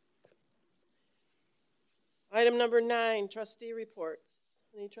 Item number 9, trustee reports.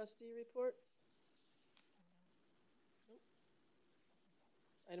 Any trustee reports? Nope.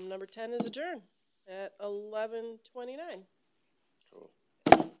 Item number 10 is adjourned at 11:29. Cool.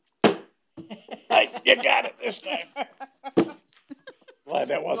 Hey, you got it this time. Glad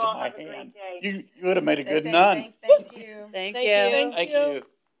that wasn't my hand. You would have made a good nun. Thank you. Thank you. Thank you. Thank you.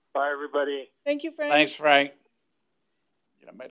 Bye, everybody. Thank you, Frank. Thanks, Frank.